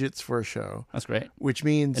double digits for a show. That's great. Which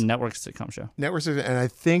means a network sitcom show. And I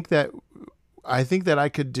think that I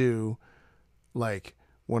could do like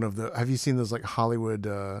one of the. Have you seen those like Hollywood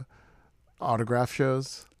autograph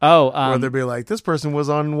shows? Oh, where they'd be like, this person was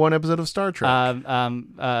on one episode of Star Trek.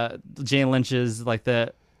 Jane Lynch's like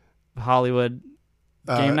the Hollywood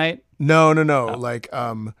game night. No. Like,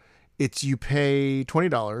 it's you pay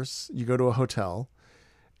 $20, you go to a hotel,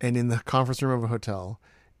 and in the conference room of a hotel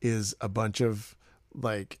is a bunch of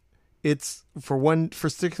like, it's for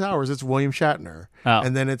 6 hours. It's William Shatner,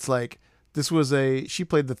 and then it's like. She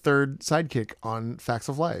played the 3rd sidekick on Facts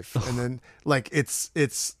of Life. And then like, it's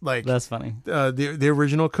like, that's funny. The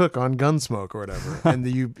original cook on Gunsmoke or whatever. And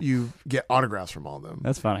you get autographs from all of them.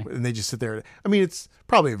 That's funny. And they just sit there. I mean, it's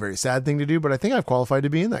probably a very sad thing to do, but I think I've qualified to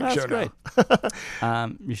be in that show great.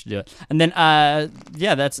 now. You should do it. And then,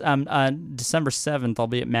 that's December 7th. I'll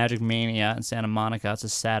be at Magic Mania in Santa Monica. It's a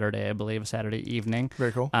Saturday, I believe, a Saturday evening.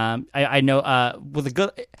 Very cool. I know with a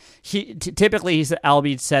good, typically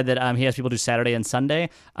Albie said that he has people do Saturday and Sunday.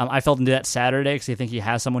 I felt into that Saturday because I think he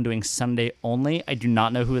has someone doing Sunday only. I do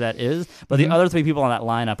not know who that is, but the other 3 people on that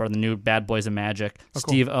lineup are the new Bad Boys of Magic,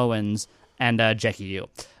 Steve Owens, and Jackie Yu.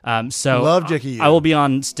 So love Jackie Yu. I will be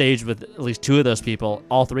on stage with at least 2 of those people,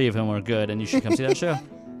 all 3 of whom are good, and you should come see that show.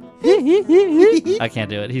 I can't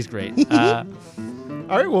do it. He's great. All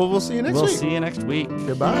right, well, we'll see you next week. We'll see you next week.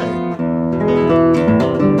 Goodbye.